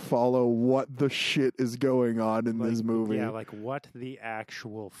is to follow what the shit is going on in this movie. Yeah, like what the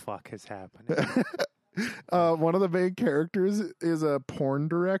actual fuck is happening? One of the main characters is a porn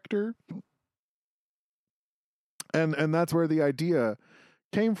director. And that's where the idea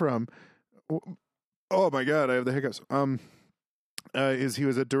came from. Oh my god, I have the hiccups. Is he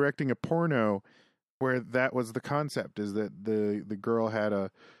was directing a porno where that was the concept, is that the girl had a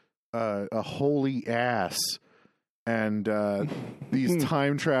holy ass, and these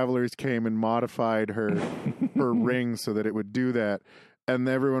time travelers came and modified her ring so that it would do that, and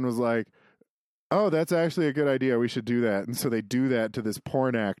everyone was like, oh, that's actually a good idea, we should do that. And so they do that to this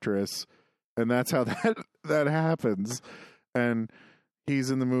porn actress, and that's how that happens. And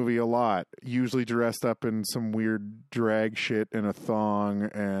he's in the movie a lot, usually dressed up in some weird drag shit and a thong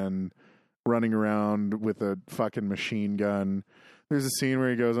and running around with a fucking machine gun. There's a scene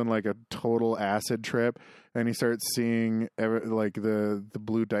where he goes on like a total acid trip, and he starts seeing like the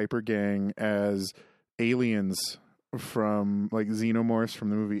Blue Diaper Gang as aliens from like xenomorphs from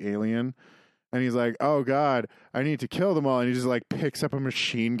the movie Alien. And he's like, oh god, I need to kill them all. And he just like picks up a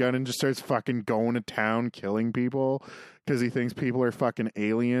machine gun and just starts fucking going to town killing people because he thinks people are fucking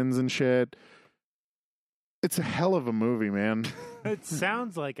aliens and shit. It's a hell of a movie, man. It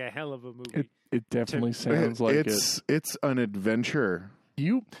sounds like a hell of a movie. It definitely sounds like it's an adventure.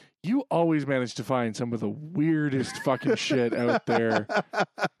 You always manage to find some of the weirdest fucking shit out there.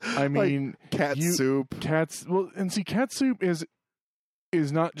 I mean, like cat soup. Cat soup is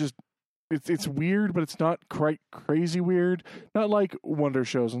not just it's weird, but it's not quite crazy weird. Not like Wonder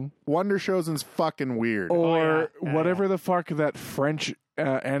Chosen. Wonder Chosen's fucking weird. Or whatever the fuck that French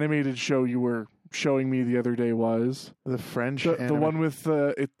animated show you were showing me the other day was. The French the one with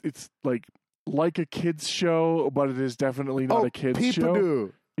it's like a kids show, but it is definitely not a kids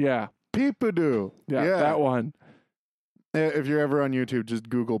show. Yeah. Peep-a-doo. Yeah, that one. If you're ever on YouTube, just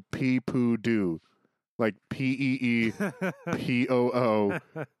Google Peep-a-doo. Like Peepoodo.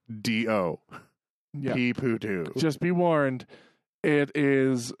 Yeah. Peep-a-doo. Just be warned, it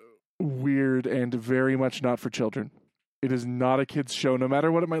is weird and very much not for children. It is not a kids show, no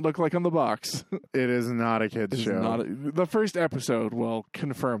matter what it might look like on the box. It is not a kids show. The first episode will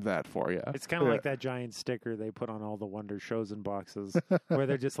confirm that for you. It's kind of like that giant sticker they put on all the Wonder Chosen boxes, where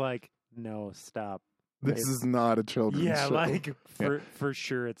they're just like, "No, stop. This is not a children's show." Yeah, like for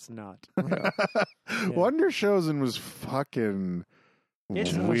sure, it's not. Yeah. Wonder Chosen was fucking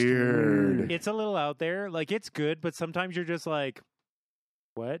weird. It's a little out there. Like it's good, but sometimes you're just like,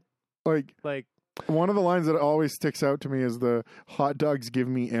 "What?" Like One of the lines that always sticks out to me is the hot dogs give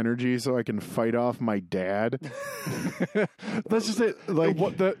me energy so I can fight off my dad. That's just it. Like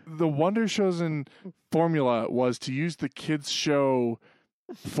what the Wonder Chosen formula was to use the kids show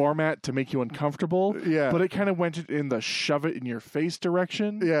format to make you uncomfortable. Yeah. But it kind of went in the shove it in your face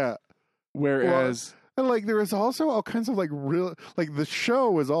direction. Yeah. Whereas And like there was also all kinds of like real like the show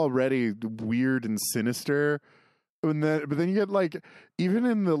was already weird and sinister. But then you get like even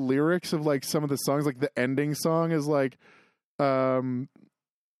in the lyrics of like some of the songs, like the ending song is like one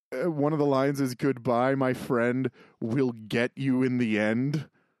of the lines is "Goodbye, my friend. We'll get you in the end.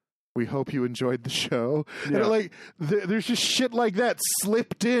 We hope you enjoyed the show." Yeah. And like there's just shit like that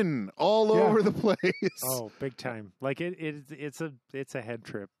slipped in all over the place. Oh, big time! Like it's a head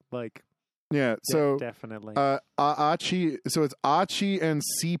trip. Like Yeah. So definitely. Achi. So it's Achi and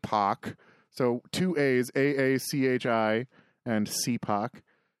CPOC. So 2 A's, AACHI and CPOC.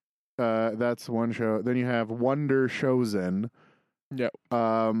 That's one show. Then you have Wonder Chosen. Yep.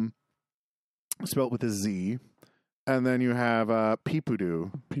 Spelt with a Z. And then you have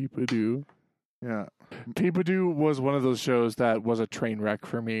Peepadoo. Peepadoo. Yeah. Peepadoo was one of those shows that was a train wreck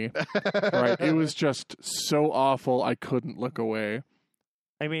for me. Right. It was just so awful I couldn't look away.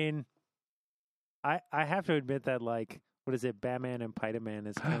 I mean, I have to admit that like. What is it? Batman and Spider-Man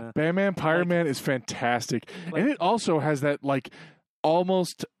is kind of Batman Pirate Man is fantastic. like- And it also has that like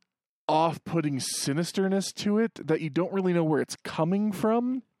almost off-putting sinisterness to it that you don't really know where it's coming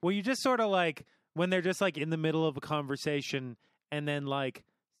from. well, you just sort of like when they're just like in the middle of a conversation and then like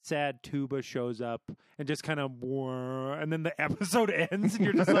sad tuba shows up and just kind of and then the episode ends and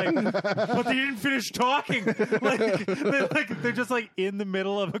you're just like but they didn't finish talking they're just like in the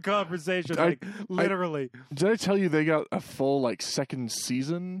middle of a conversation like literally Did I tell you they got a full like second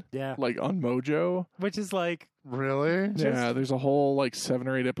season yeah like on Mojo? which is like Really? Yeah, there's a whole like 7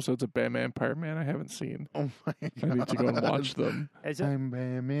 or 8 episodes of Batman Pirate Man I haven't seen. Oh my I god. need to go and watch them. I'm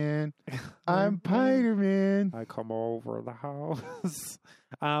Batman. I'm Spider-Man. I come over the house.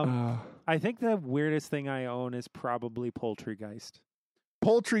 I think the weirdest thing I own is probably Poultrygeist.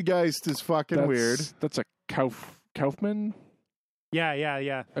 Poultrygeist is fucking weird. That's a Kaufman?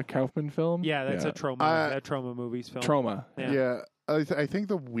 Yeah. A Kaufman film? Yeah, that's a Trauma Movies film. Trauma. Yeah. I think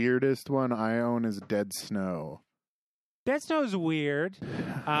the weirdest one I own is Dead Snow. Dead Snow's weird.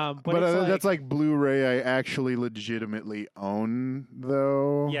 But But it's that's like Blu-ray I actually legitimately own,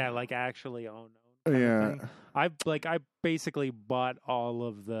 though. yeah, like actually own. kind of Yeah. thing. I basically bought all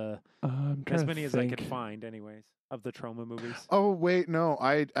of the I'm trying as to many as I think. could find, anyways, of the Trauma movies. Oh wait, no.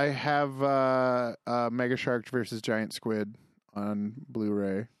 I have Mega Shark versus Giant Squid on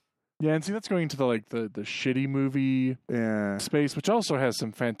Blu-ray. Yeah, and see that's going to the like the shitty movie Yeah. space, which also has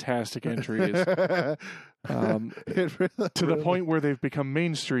some fantastic entries. It really- To the point where they've become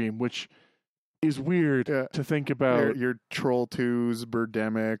mainstream, which is weird Yeah. to think about. your Troll 2s,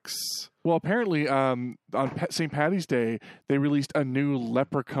 Birdemics. Well, apparently, on St. Patty's Day, they released a new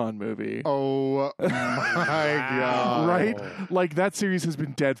Leprechaun movie. Oh my god! Right? Like, that series has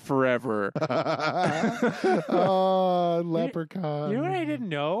been dead forever. Oh, Leprechaun. You know what I didn't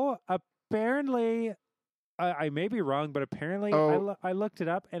know? Apparently, I may be wrong, but apparently Oh. I looked it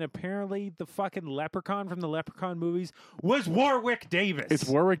up, and apparently the fucking Leprechaun from the Leprechaun movies was Warwick Davis. It's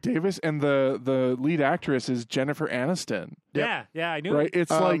Warwick Davis, and the lead actress is Jennifer Aniston. Yeah, I knew Right? it.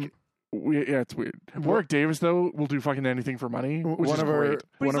 It's like... Yeah, it's weird. Warwick Davis, though, will do fucking anything for money, which One is of our great.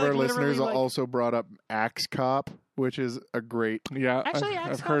 But he's one of our like literally listeners like- also brought up Axe Cop, which is a great. Yeah, Actually, I've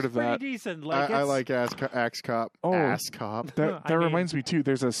Axe heard Cop's of that. pretty decent. I Like, like Axe Cop. Oh. Ass Cop. That I mean- reminds me, too.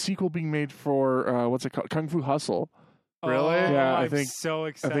 There's a sequel being made for, what's it called? Kung Fu Hustle. Really? Oh, Yeah, I I'm think- so I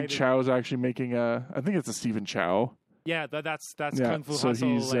excited. think Chow's actually making I think it's a Stephen Chow. Yeah, that's Yeah, Kung Fu so Hustle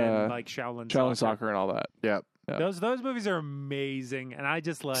he's, and like Shaolin Shaolin Soccer and all that. Yep. Yeah. Those movies are amazing, and I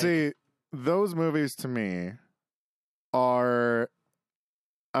just like. See, those movies to me are,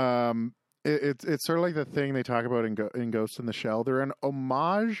 it's sort of like the thing they talk about in Ghost in the Shell. They're an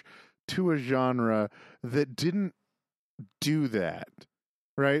homage to a genre that didn't do that,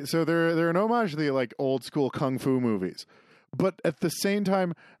 right? So they're an homage to the like old school kung fu movies. But at the same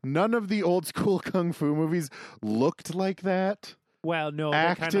time, none of the old school kung fu movies looked like that, well, no,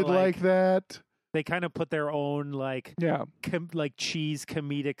 acted like that. they kind of put their own like Yeah. like cheese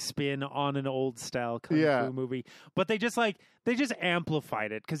comedic spin on an old style kung Yeah. fu movie, but they just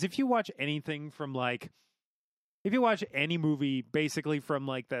amplified it. Because if you watch anything from like, if you watch any movie basically from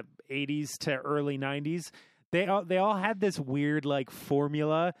like the 80s to early 90s, they all had this weird like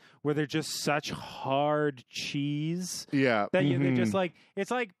formula where they're just such hard cheese Yeah. that they're Mhm. just like, it's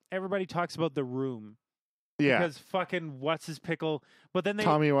like everybody talks about The Room. Yeah. because fucking what's his pickle? But then they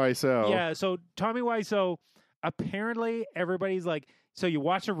Tommy Wiseau. yeah. So Tommy Wiseau, apparently everybody's like, so you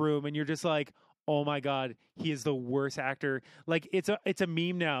watch a room and you're just like, oh my god, he is the worst actor. Like it's a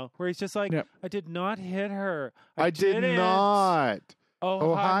meme now where he's just like, Yep. I did not hit her. I did didn't. not.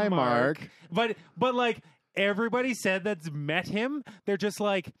 Oh, hi, Mark. But like everybody said that's met him, they're just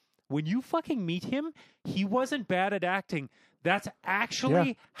like, when you fucking meet him, he wasn't bad at acting. That's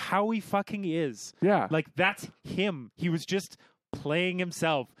actually how he fucking is. Yeah. Like that's him. He was just playing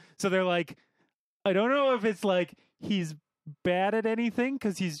himself. So they're like, I don't know if it's like he's bad at anything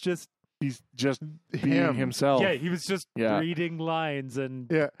because he's just He's just being himself. yeah, he was just Yeah. reading lines and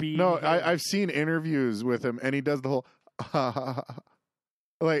Yeah. being No, him. I've seen interviews with him, and he does the whole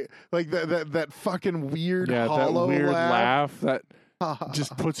like that fucking weird Yeah, that hollow weird laugh. that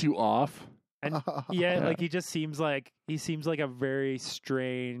just puts you off. and yeah, like he just seems like a very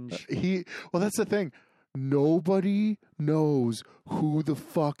strange. Well, that's the thing. Nobody knows who the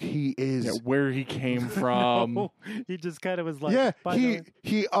fuck he is. Yeah, where he came from. No, he just kind of was like, Yeah, by the way-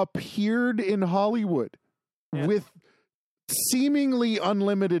 he appeared in Hollywood Yeah. with seemingly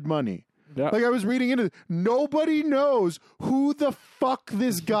unlimited money. Yeah. Like I was reading into it. Nobody knows who the fuck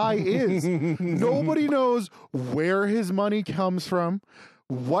this guy is. Nobody knows where his money comes from,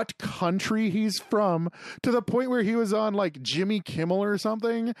 what country he's from, to the point where he was on like Jimmy Kimmel or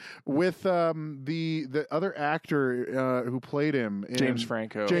something with the other actor who played him, James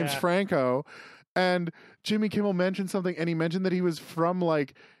Franco. James Yeah. Franco, and Jimmy Kimmel mentioned something, and he mentioned that he was from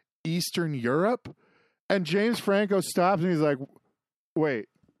like Eastern Europe, and James Franco stops and he's like, "Wait,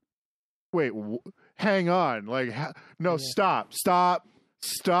 hang on, like, no, stop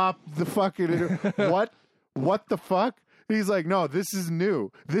the fucking what the fuck?" And he's like, "No, this is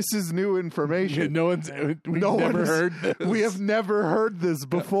new. This is new information. We've No never one's- heard this. We have never heard this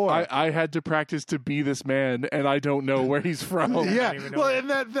before." I had to practice to be this man, and I don't know where he's from. Yeah, don't even know well,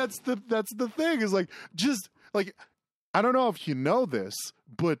 that. and that's the thing is like, just like, I don't know if you know this,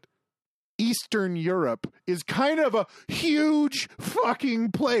 but Eastern Europe is kind of a huge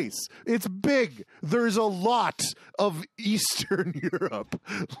fucking place. It's big. There's a lot of Eastern Europe.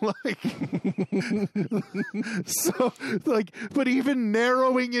 Like, so, like, but even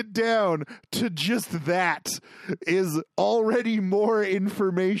narrowing it down to just that is already more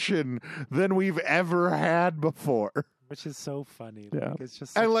information than we've ever had before. which is so funny. Yeah. Like, it's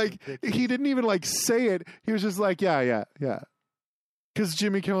just And such like, ridiculous- he didn't even like say it. He was just like, yeah. Because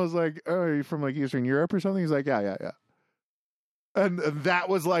Jimmy Kimmel was like, "Oh, are you from like Eastern Europe or something?" He's like, yeah. And that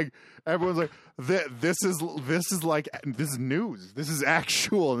was like, everyone's like, this is like, this is news. This is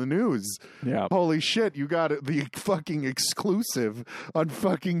actual news. Yeah. Holy shit, you got the fucking exclusive on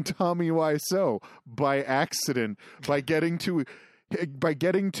fucking Tommy Wiseau by accident, by getting to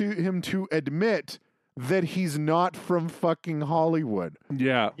him to admit that he's not from fucking Hollywood.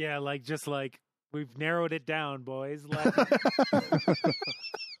 Yeah. yeah, like just like we've narrowed it down, boys. Like,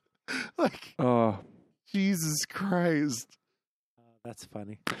 Like, Oh. Jesus Christ. that's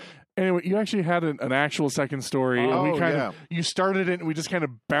funny. Anyway, you actually had an actual second story, and Oh, we kind yeah. of you started it, and we just kind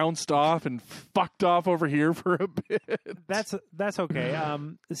of bounced off and fucked off over here for a bit. That's okay.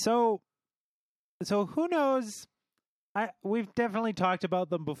 So who knows? We've definitely talked about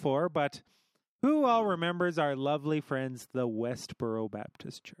them before, but who all remembers our lovely friends, the Westboro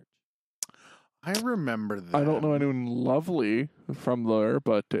Baptist Church? I remember that. I don't know anyone lovely from there,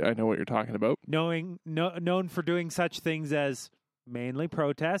 but I know what you're talking about. Known for doing such things as mainly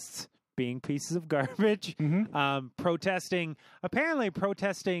protests, being pieces of garbage, Mm-hmm. protesting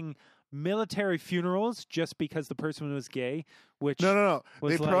military funerals just because the person was gay, which No.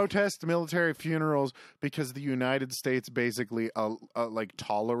 was They like- protest military funerals because the United States basically like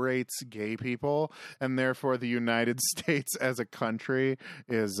tolerates gay people, and therefore the United States as a country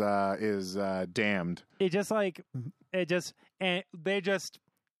is damned.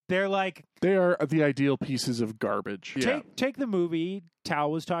 they're like, They are the ideal pieces of garbage. Yeah. take the movie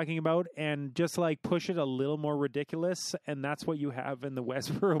Tal was talking about and just like push it a little more ridiculous, and that's what you have in the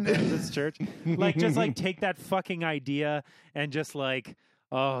Westboro Baptist Church. Like, just like take that fucking idea and just like,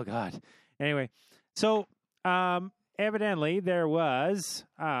 oh god. Anyway, so evidently there was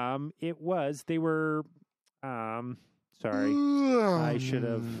they were sorry, I should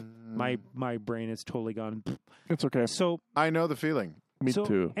have my brain is totally gone. It's okay. So I know the feeling. Me so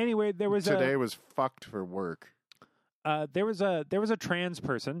too. anyway, there was Today was fucked for work. there was a trans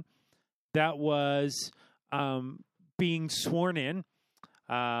person that was being sworn in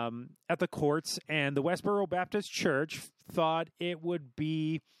at the courts, and the Westboro Baptist Church thought it would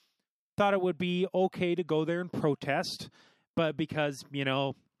be okay to go there and protest, but because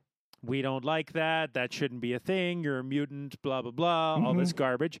we don't like that. That shouldn't be a thing. You're a mutant, blah, blah, blah, all this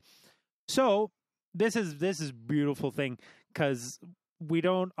garbage. So this is beautiful thing because we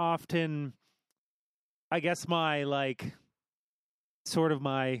don't often, I guess my like, sort of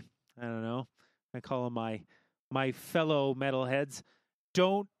my, I don't know, I call them my fellow metalheads,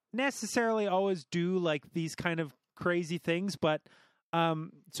 don't necessarily always do like these kind of crazy things. But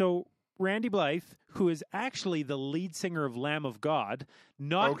so Randy Blythe, who is actually the lead singer of Lamb of God,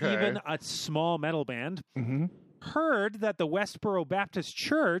 not even a small metal band, heard that the Westboro Baptist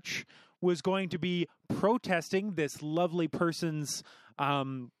Church was going to be protesting this lovely person's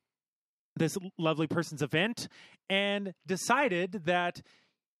event, and decided that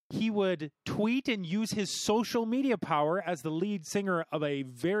he would tweet and use his social media power as the lead singer of a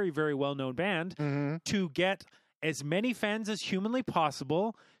very, very well-known band to get as many fans as humanly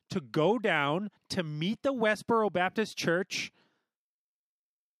possible to go down to meet the Westboro Baptist Church.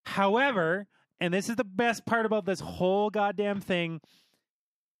 However, and this is the best part about this whole goddamn thing,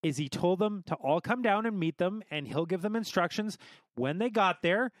 is he told them to all come down and meet them, and he'll give them instructions. When they got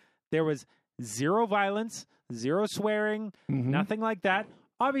there, there was zero violence, zero swearing, nothing like that.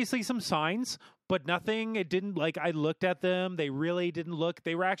 Obviously some signs, but nothing. It didn't, like, I looked at them. They really didn't look,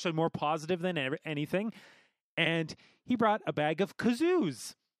 they were actually more positive than anything. And he brought a bag of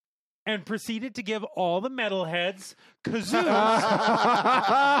kazoos and proceeded to give all the metalheads kazoos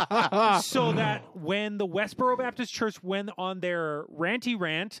so that when the Westboro Baptist Church went on their ranty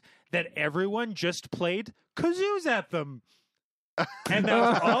rant, that everyone just played kazoos at them. And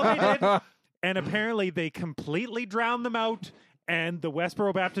that's all they did. And apparently they completely drowned them out, and the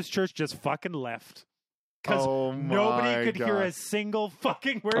Westboro Baptist Church just fucking left. Because nobody could hear a single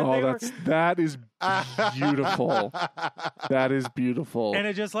fucking word. That is beautiful. That is beautiful. And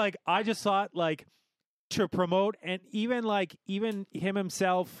it just like, I just thought like to promote, and even him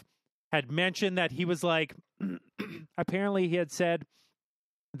himself had mentioned that he was like, apparently he had said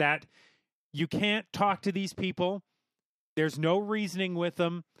that you can't talk to these people. There's no reasoning with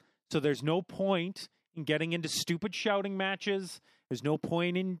them. So there's no point in getting into stupid shouting matches. There's no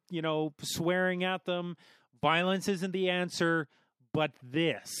point in, swearing at them. Violence isn't the answer. But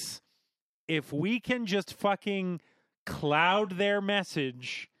this, if we can just fucking cloud their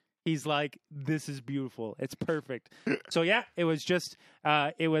message, he's like, this is beautiful. It's perfect. So yeah, it was just,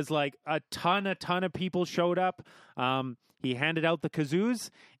 it was like a ton of people showed up. He handed out the kazoos,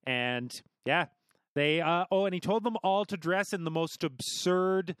 and yeah, they, and he told them all to dress in the most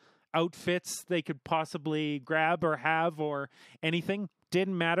absurd outfits they could possibly grab or have or anything.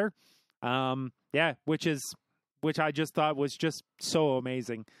 Didn't matter. Which I just thought was just so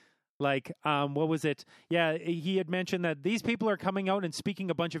amazing. Like, what was it? Yeah, he had mentioned that these people are coming out and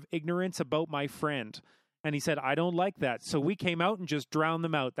speaking a bunch of ignorance about my friend. And he said, I don't like that. So we came out and just drowned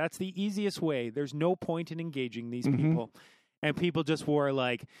them out. That's the easiest way. There's no point in engaging these people. And people just wore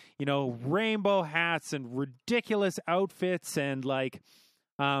like, rainbow hats and ridiculous outfits, and like,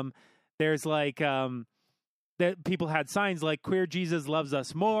 there's like, that people had signs like Queer Jesus Loves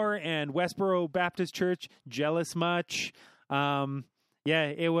Us More and Westboro Baptist Church Jealous Much.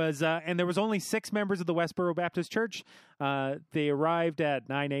 It was, and there was only 6 members of the Westboro Baptist Church. They arrived at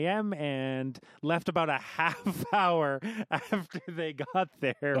 9 a.m. and left about a half hour after they got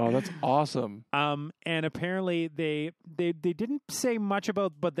there. Oh, that's awesome. And apparently they didn't say much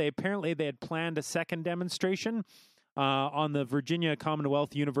about, but they had planned a second demonstration on the Virginia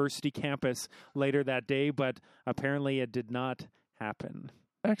Commonwealth University campus later that day, but apparently it did not happen.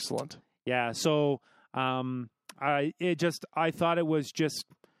 Excellent. Yeah, so I thought it was just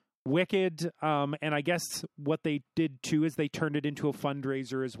wicked, and I guess what they did too is they turned it into a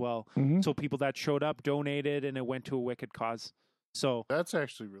fundraiser as well. So people that showed up donated, and it went to a wicked cause. So that's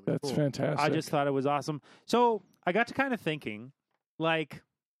actually really cool. That's fantastic. I just thought it was awesome. So I got to kind of thinking, like,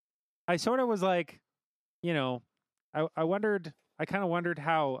 I sort of was like, I kind of wondered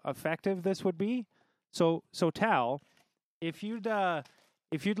how effective this would be. So Tal, if you'd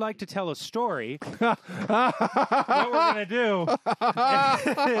like to tell a story, what we're gonna do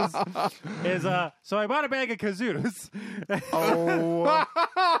is so I bought a bag of kazoos. Oh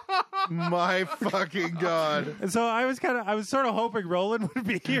my fucking god! And so I was sort of hoping Roland would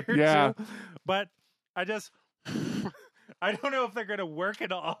be here too, but I don't know if they're gonna work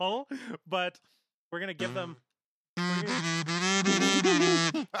at all. But we're gonna give them.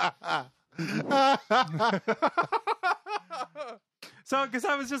 So, because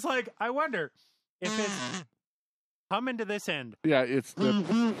I was just like, I wonder if it's coming to this end. Yeah, it's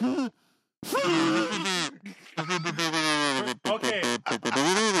the. Okay. So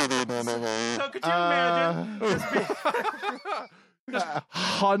could you imagine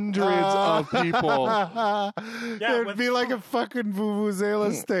hundreds of people. It'd be like a fucking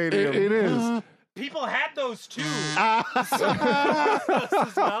Vuvuzela stadium. It is. People had those too.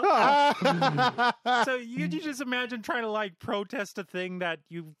 So you just imagine trying to like protest a thing that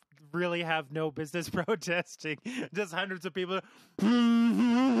you really have no business protesting. Just hundreds of people.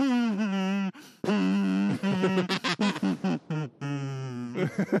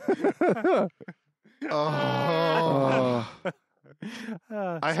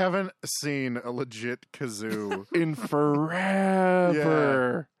 I haven't seen a legit kazoo In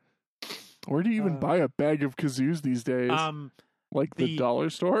forever. Where do you even buy a bag of kazoos these days? Like the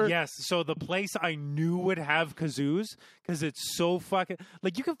dollar store? Yes. So the place I knew would have kazoos because it's so fucking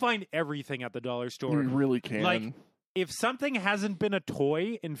like you can find everything at the dollar store. You really can. Like if something hasn't been a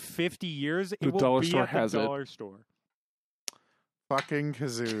toy in 50 years, it will dollar be store at has the it. dollar store. fucking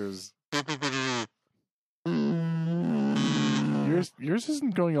kazoos. Yours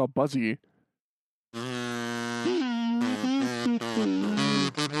isn't going all buzzy.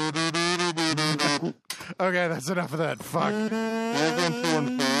 Okay, that's enough of that. Fuck.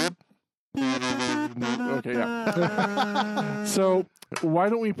 Okay, yeah. So why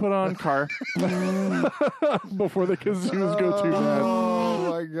don't we put on Car before the kazoos go too bad?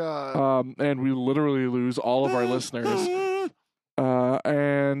 Oh my god. And we literally lose all of our listeners.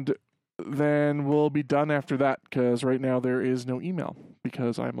 And then we'll be done after that because right now there is no email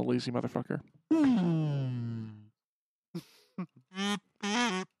because I'm a lazy motherfucker.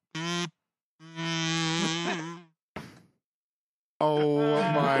 Oh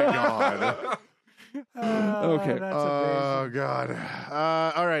my god. Okay. Oh god.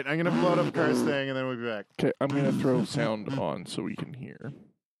 All right, I'm gonna float up Car's thing and then we'll be back. Okay, I'm going to throw sound on so we can hear.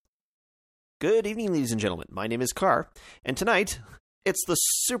 Good evening, ladies and gentlemen. My name is Carr, and tonight it's the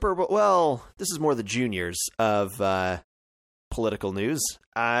Super Bowl. Well, this is more the juniors of political news.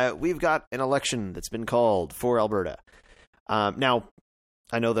 We've got an election that's been called for Alberta. Now,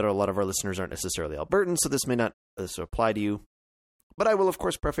 I know that a lot of our listeners aren't necessarily Albertans, so this may not apply to you. But I will, of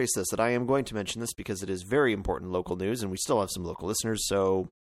course, preface this that I am going to mention this because it is very important local news, and we still have some local listeners, so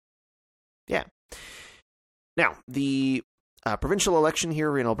yeah. Now, the provincial election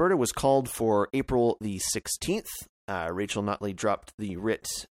here in Alberta was called for April the 16th. Rachel Notley dropped the writ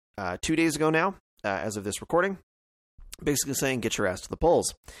 2 days ago now, as of this recording, basically saying, get your ass to the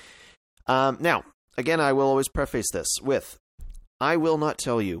polls. Now, again, I will always preface this with, I will not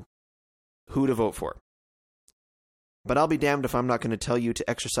tell you who to vote for. But I'll be damned if I'm not going to tell you to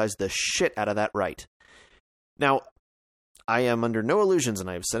exercise the shit out of that right. Now, I am under no illusions,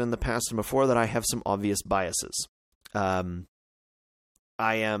 and I've said in the past and before that I have some obvious biases. I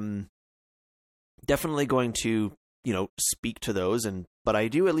am definitely going to, speak to those, but I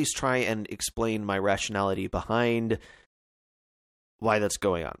do at least try and explain my rationality behind why that's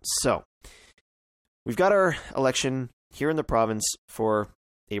going on. So, we've got our election here in the province for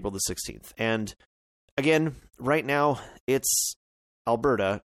April the 16th, and again, right now, it's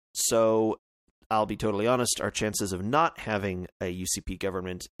Alberta, so I'll be totally honest, our chances of not having a UCP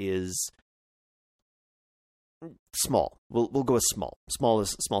government is small. We'll go with small. Small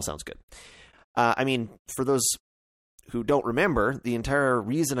sounds good. For those who don't remember, the entire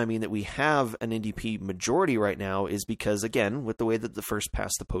reason, that we have an NDP majority right now is because, again, with the way that the first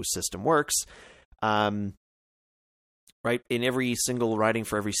past the post system works, right, in every single riding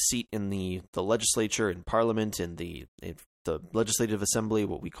for every seat in the legislature, in parliament, in the legislative assembly,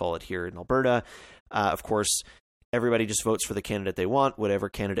 what we call it here in Alberta, of course, everybody just votes for the candidate they want. Whatever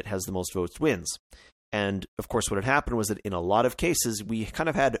candidate has the most votes wins. And, of course, what had happened was that in a lot of cases, we kind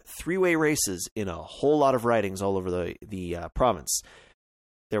of had three-way races in a whole lot of ridings all over the province.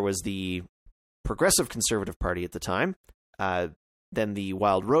 There was the Progressive Conservative Party at the time, then the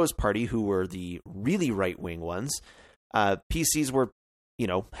Wild Rose Party, who were the really right-wing ones. PCs were,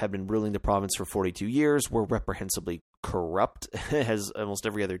 have been ruling the province for 42 years, were reprehensibly corrupt, as almost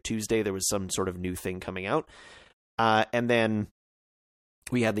every other Tuesday there was some sort of new thing coming out. And then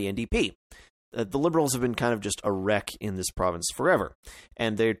we had the NDP. The Liberals have been kind of just a wreck in this province forever,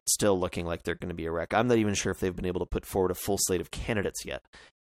 and they're still looking like they're going to be a wreck. I'm not even sure if they've been able to put forward a full slate of candidates yet,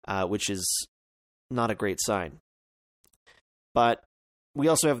 which is not a great sign. But we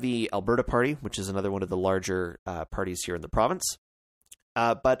also have the Alberta Party, which is another one of the larger parties here in the province.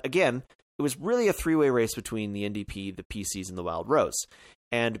 But again, it was really a three-way race between the NDP, the PCs, and the Wild Rose.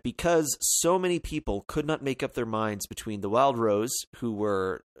 And because so many people could not make up their minds between the Wild Rose, who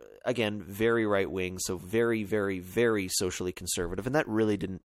were, again, very right-wing, so very, very, very socially conservative, and that really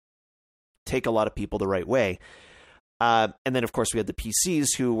didn't take a lot of people the right way. And then, of course, we had the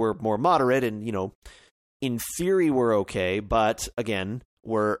PCs, who were more moderate and, in theory were okay, but again,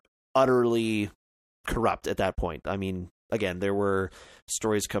 were utterly corrupt at that point. I mean, again, there were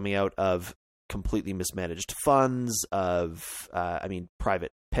stories coming out of completely mismanaged funds, of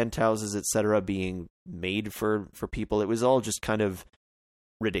private penthouses, etc., being made for people. It was all just kind of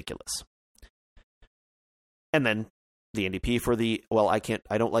ridiculous. And then the NDP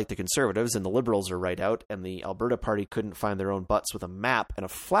I don't like the Conservatives, and the Liberals are right out, and the Alberta Party couldn't find their own butts with a map and a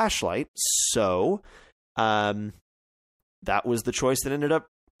flashlight, so that was the choice that ended up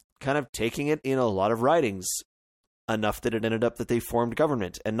kind of taking it in a lot of ridings, enough that it ended up that they formed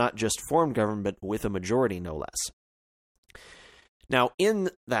government, and not just formed government, but with a majority, no less. Now, in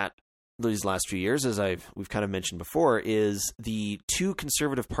these last few years, as we've kind of mentioned before, is the two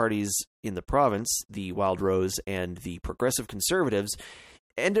conservative parties in the province, the Wild Rose and the Progressive Conservatives,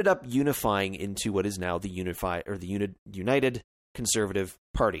 ended up unifying into what is now the United Conservative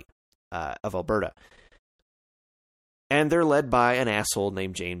Party of Alberta. And they're led by an asshole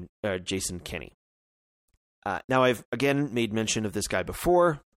named Jason Kenney. Now, I've again made mention of this guy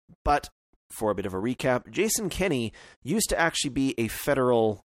before, but for a bit of a recap, Jason Kenney used to actually be a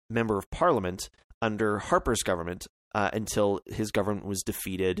federal member of parliament under Harper's government until his government was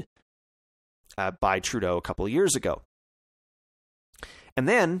defeated by Trudeau a couple of years ago. And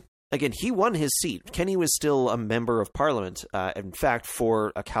then, again, he won his seat. Kenney was still a member of parliament, in fact,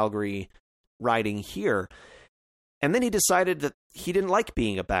 for a Calgary riding here. And then he decided that he didn't like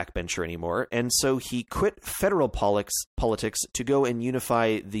being a backbencher anymore, and so he quit federal politics to go and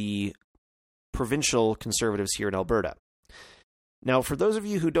unify the provincial Conservatives here in Alberta. Now, for those of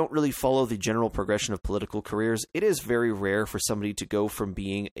you who don't really follow the general progression of political careers, it is very rare for somebody to go from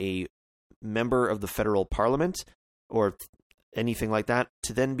being a member of the federal parliament or anything like that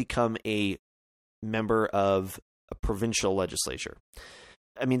to then become a member of a provincial legislature.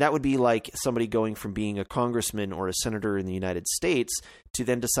 I mean, that would be like somebody going from being a congressman or a senator in the United States to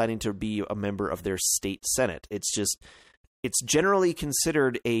then deciding to be a member of their state senate. It's generally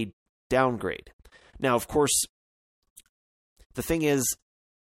considered a downgrade. Now, of course, the thing is,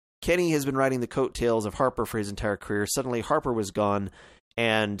 Kenney has been riding the coattails of Harper for his entire career. Suddenly, Harper was gone,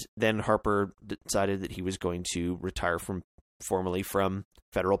 and then Harper decided that he was going to retire formally from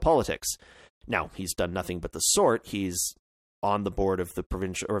federal politics. Now, he's done nothing but the sort. He's on the board of the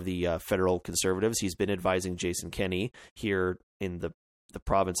provincial or the federal Conservatives. He's been advising Jason Kenney here in the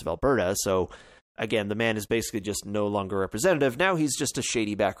province of Alberta. So, again, the man is basically just no longer representative. Now he's just a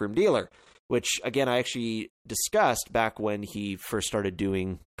shady backroom dealer, which, again, I actually discussed back when he first started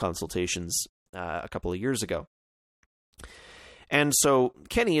doing consultations a couple of years ago. And so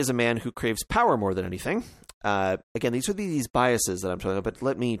Kenney is a man who craves power more than anything. Again, these are these biases that I'm talking about, but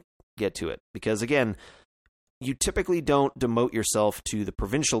let me get to it. Because, again, you typically don't demote yourself to the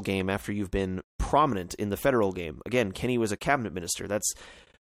provincial game after you've been prominent in the federal game. Again, Kenney was a cabinet minister. That's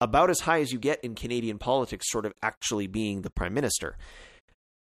about as high as you get in Canadian politics, sort of actually being the prime minister.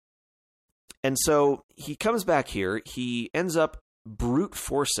 And so he comes back here. He ends up brute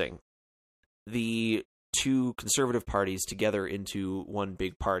forcing the two conservative parties together into one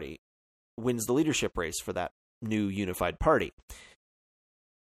big party, wins the leadership race for that new unified party.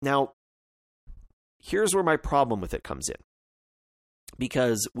 Now, here's where my problem with it comes in.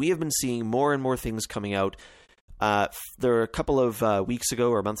 Because we have been seeing more and more things coming out. There were a couple of weeks ago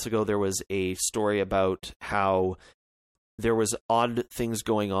or months ago, there was a story about how there was odd things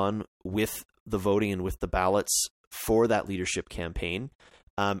going on with the voting and with the ballots for that leadership campaign.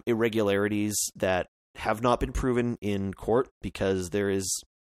 Irregularities that have not been proven in court because there is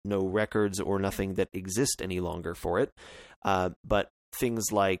no records or nothing that exist any longer for it. But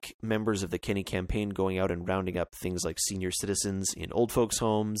things like members of the Kenney campaign going out and rounding up things like senior citizens in old folks'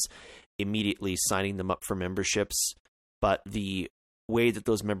 homes, immediately signing them up for memberships. But the way that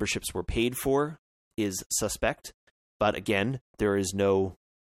those memberships were paid for is suspect. But again, there is no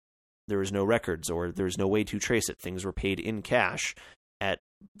records, or there's no way to trace it. Things were paid in cash at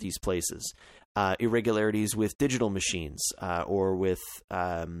these places. Irregularities with digital machines or with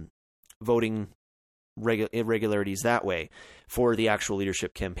voting irregularities that way for the actual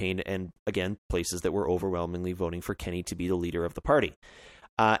leadership campaign, and again, places that were overwhelmingly voting for Kenney to be the leader of the party.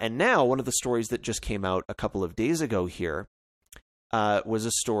 And now, one of the stories that just came out a couple of days ago here was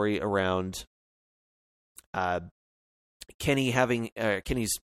a story around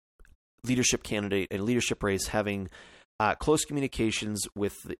Kenney's leadership candidate and leadership race having close communications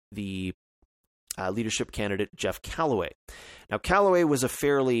with the leadership candidate Jeff Callaway. Now, Callaway was a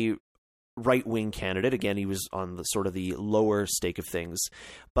fairly right-wing candidate. Again, he was on the sort of the lower stake of things.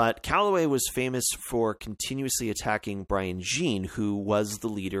 But Callaway was famous for continuously attacking Brian Jean, who was the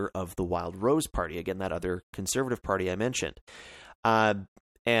leader of the Wild Rose Party. Again, that other conservative party I mentioned.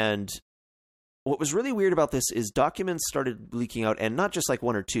 And what was really weird about this is documents started leaking out, and not just like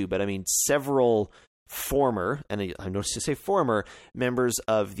one or two, but I mean several former, and I noticed to say former, members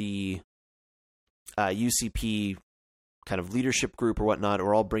of the UCP kind of leadership group or whatnot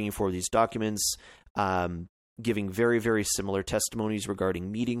are all bringing forward these documents, giving very, very similar testimonies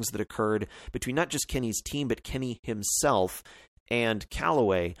regarding meetings that occurred between not just Kenney's team, but Kenney himself and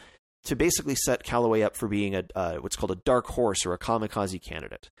Callaway, to basically set Callaway up for being a what's called a dark horse or a kamikaze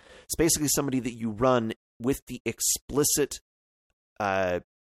candidate. It's basically somebody that you run with the explicit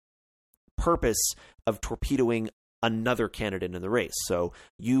purpose of torpedoing another candidate in the race. So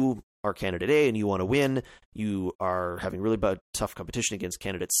you are candidate A and you want to win. You are having really tough competition against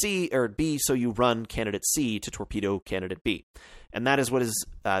candidate C or B, so you run candidate C to torpedo candidate B. And that is what is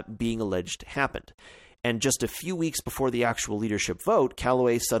being alleged happened. And just a few weeks before the actual leadership vote,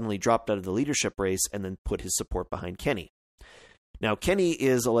 Callaway suddenly dropped out of the leadership race and then put his support behind Kenney. Now, Kenney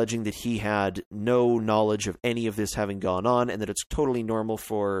is alleging that he had no knowledge of any of this having gone on and that it's totally normal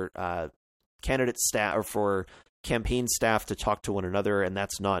for candidate staff or for campaign staff to talk to one another, and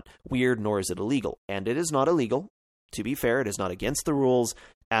that's not weird, nor is it illegal. And it is not illegal. To be fair, it is not against the rules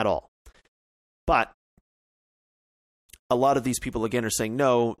at all. But a lot of these people, again, are saying,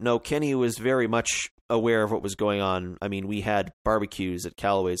 no, Kenney was very much aware of what was going on. I mean, we had barbecues at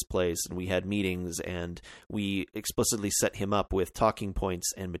Callaway's place, and we had meetings, and we explicitly set him up with talking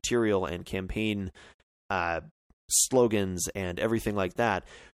points and material and campaign slogans and everything like that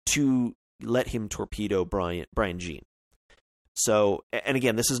to let him torpedo Brian Jean. So, and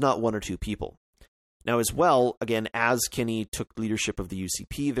again, this is not one or two people. Now, as well, again, as Kenney took leadership of the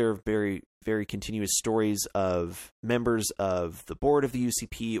UCP, there are very, very continuous stories of members of the board of the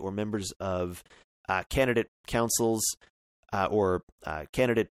UCP or members of candidate councils or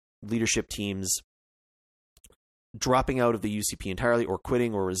candidate leadership teams dropping out of the UCP entirely or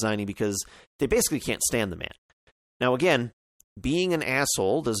quitting or resigning because they basically can't stand the man. Now, again, being an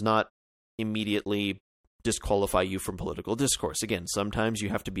asshole does not immediately disqualify you from political discourse. Again, sometimes you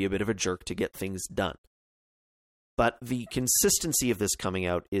have to be a bit of a jerk to get things done. But the consistency of this coming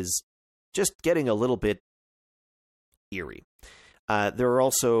out is just getting a little bit eerie. There are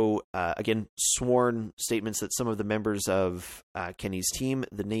also, again, sworn statements that some of the members of Kenney's team,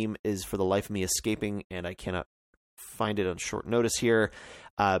 the name is for the life of me escaping, and I cannot find it on short notice here,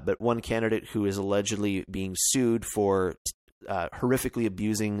 but one candidate who is allegedly being sued for horrifically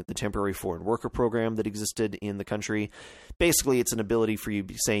abusing the temporary foreign worker program that existed in the country. Basically, it's an ability for you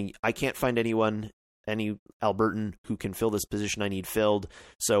saying, I can't find any Albertan who can fill this position I need filled,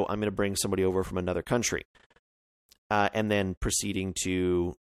 so I'm going to bring somebody over from another country. And then proceeding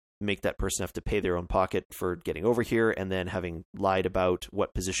to make that person have to pay their own pocket for getting over here, and then having lied about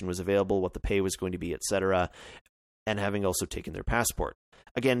what position was available, what the pay was going to be, etc., and having also taken their passport.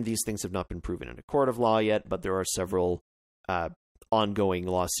 Again, these things have not been proven in a court of law yet, but there are several ongoing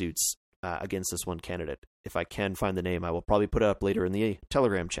lawsuits against this one candidate. If I can find the name, I will probably put it up later in the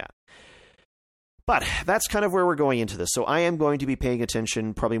Telegram chat. But that's kind of where we're going into this. So I am going to be paying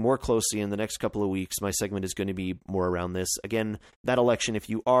attention probably more closely in the next couple of weeks. My segment is going to be more around this. Again, that election, if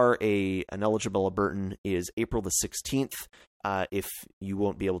you are an eligible Albertan, is April the 16th. If you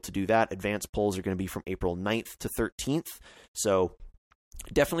won't be able to do that, advanced polls are going to be from April 9th to 13th. So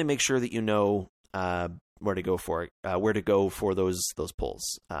definitely make sure that you know where to go for those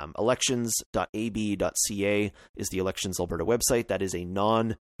polls. Elections.ab.ca is the Elections Alberta website. That is a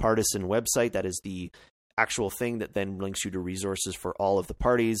non-partisan website. That is the actual thing that then links you to resources for all of the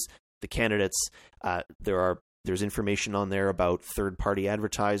parties, the candidates. There's information on there about third-party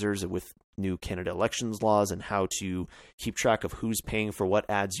advertisers with new Canada elections laws and how to keep track of who's paying for what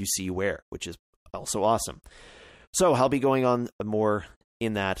ads you see where, which is also awesome. So I'll be going on more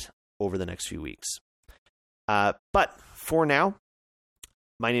in that over the next few weeks. But for now,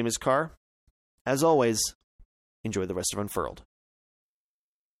 my name is Carr. As always, enjoy the rest of Unfurled.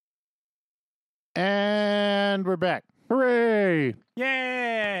 And we're back. Hooray!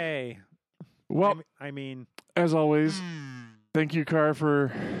 Yay! Well, I mean, as always, thank you, Carr,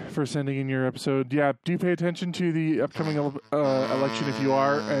 for sending in your episode. Yeah, do pay attention to the upcoming election if you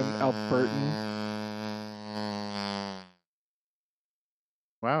are an Albertan.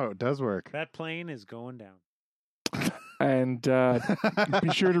 Wow, it does work. that plane is going down. And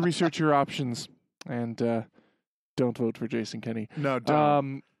be sure to research your options and don't vote for Jason Kenney. No,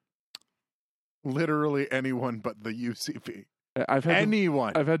 don't. Literally anyone but the UCP. I've had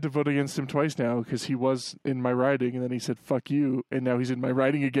Anyone. I've had to vote against him twice now because he was in my riding and then he said "fuck you" and now he's in my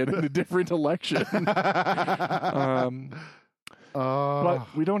riding again in a different election.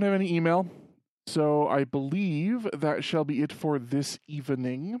 But we don't have any email, so I believe that shall be it for this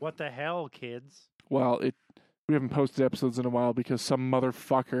evening. What the hell, kids? Well, we haven't posted episodes in a while because some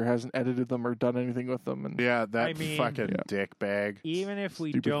motherfucker hasn't edited them or done anything with them. And yeah, that I mean- fucking Yeah. dick bag. Even if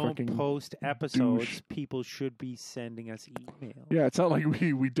we Stupid don't fucking post episodes, douche. people should be sending us emails. yeah, it's not like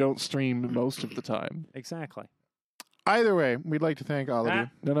we don't stream most of the time. Exactly. Either way, we'd like to thank all of you. Ah,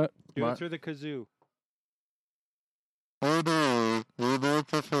 No, do What? it through the kazoo.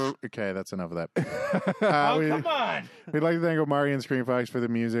 Okay, that's enough of that. Oh, come on! We'd like to thank Omari and Screen Fox for the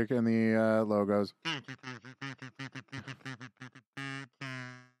music and the logos.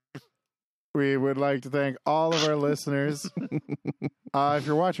 We would like to thank all of our listeners. If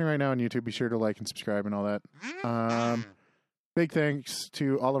you're watching right now on YouTube, be sure to like and subscribe and all that. Big thanks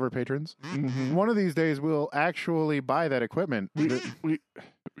to all of our patrons. Mhm. One of these days, we'll actually buy that equipment. we We've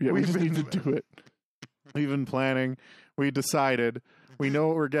just been- need to do it. We've been planning. We decided. We know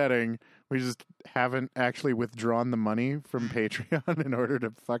what we're getting. We just haven't actually withdrawn the money from Patreon in order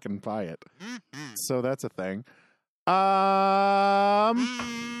to fucking buy it. So that's a thing.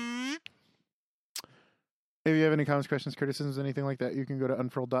 If you have any comments, questions, criticisms, anything like that, you can go to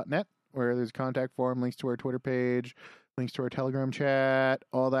unfurled.net where there's a contact form, links to our Twitter page, links to our Telegram chat,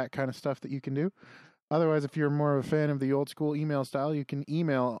 all that kind of stuff that you can do. Otherwise, if you're more of a fan of the old school email style, you can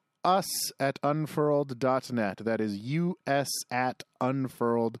email us at unfurled.net. That is us at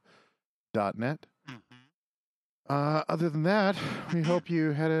unfurled.net. Other than that, we hope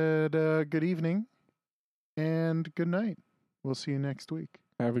you had a good evening and good night. We'll see you next week.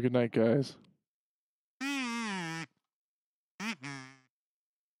 Have a good night, guys.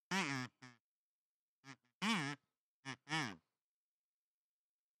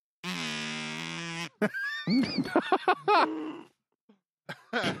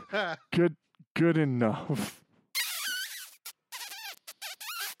 Good enough.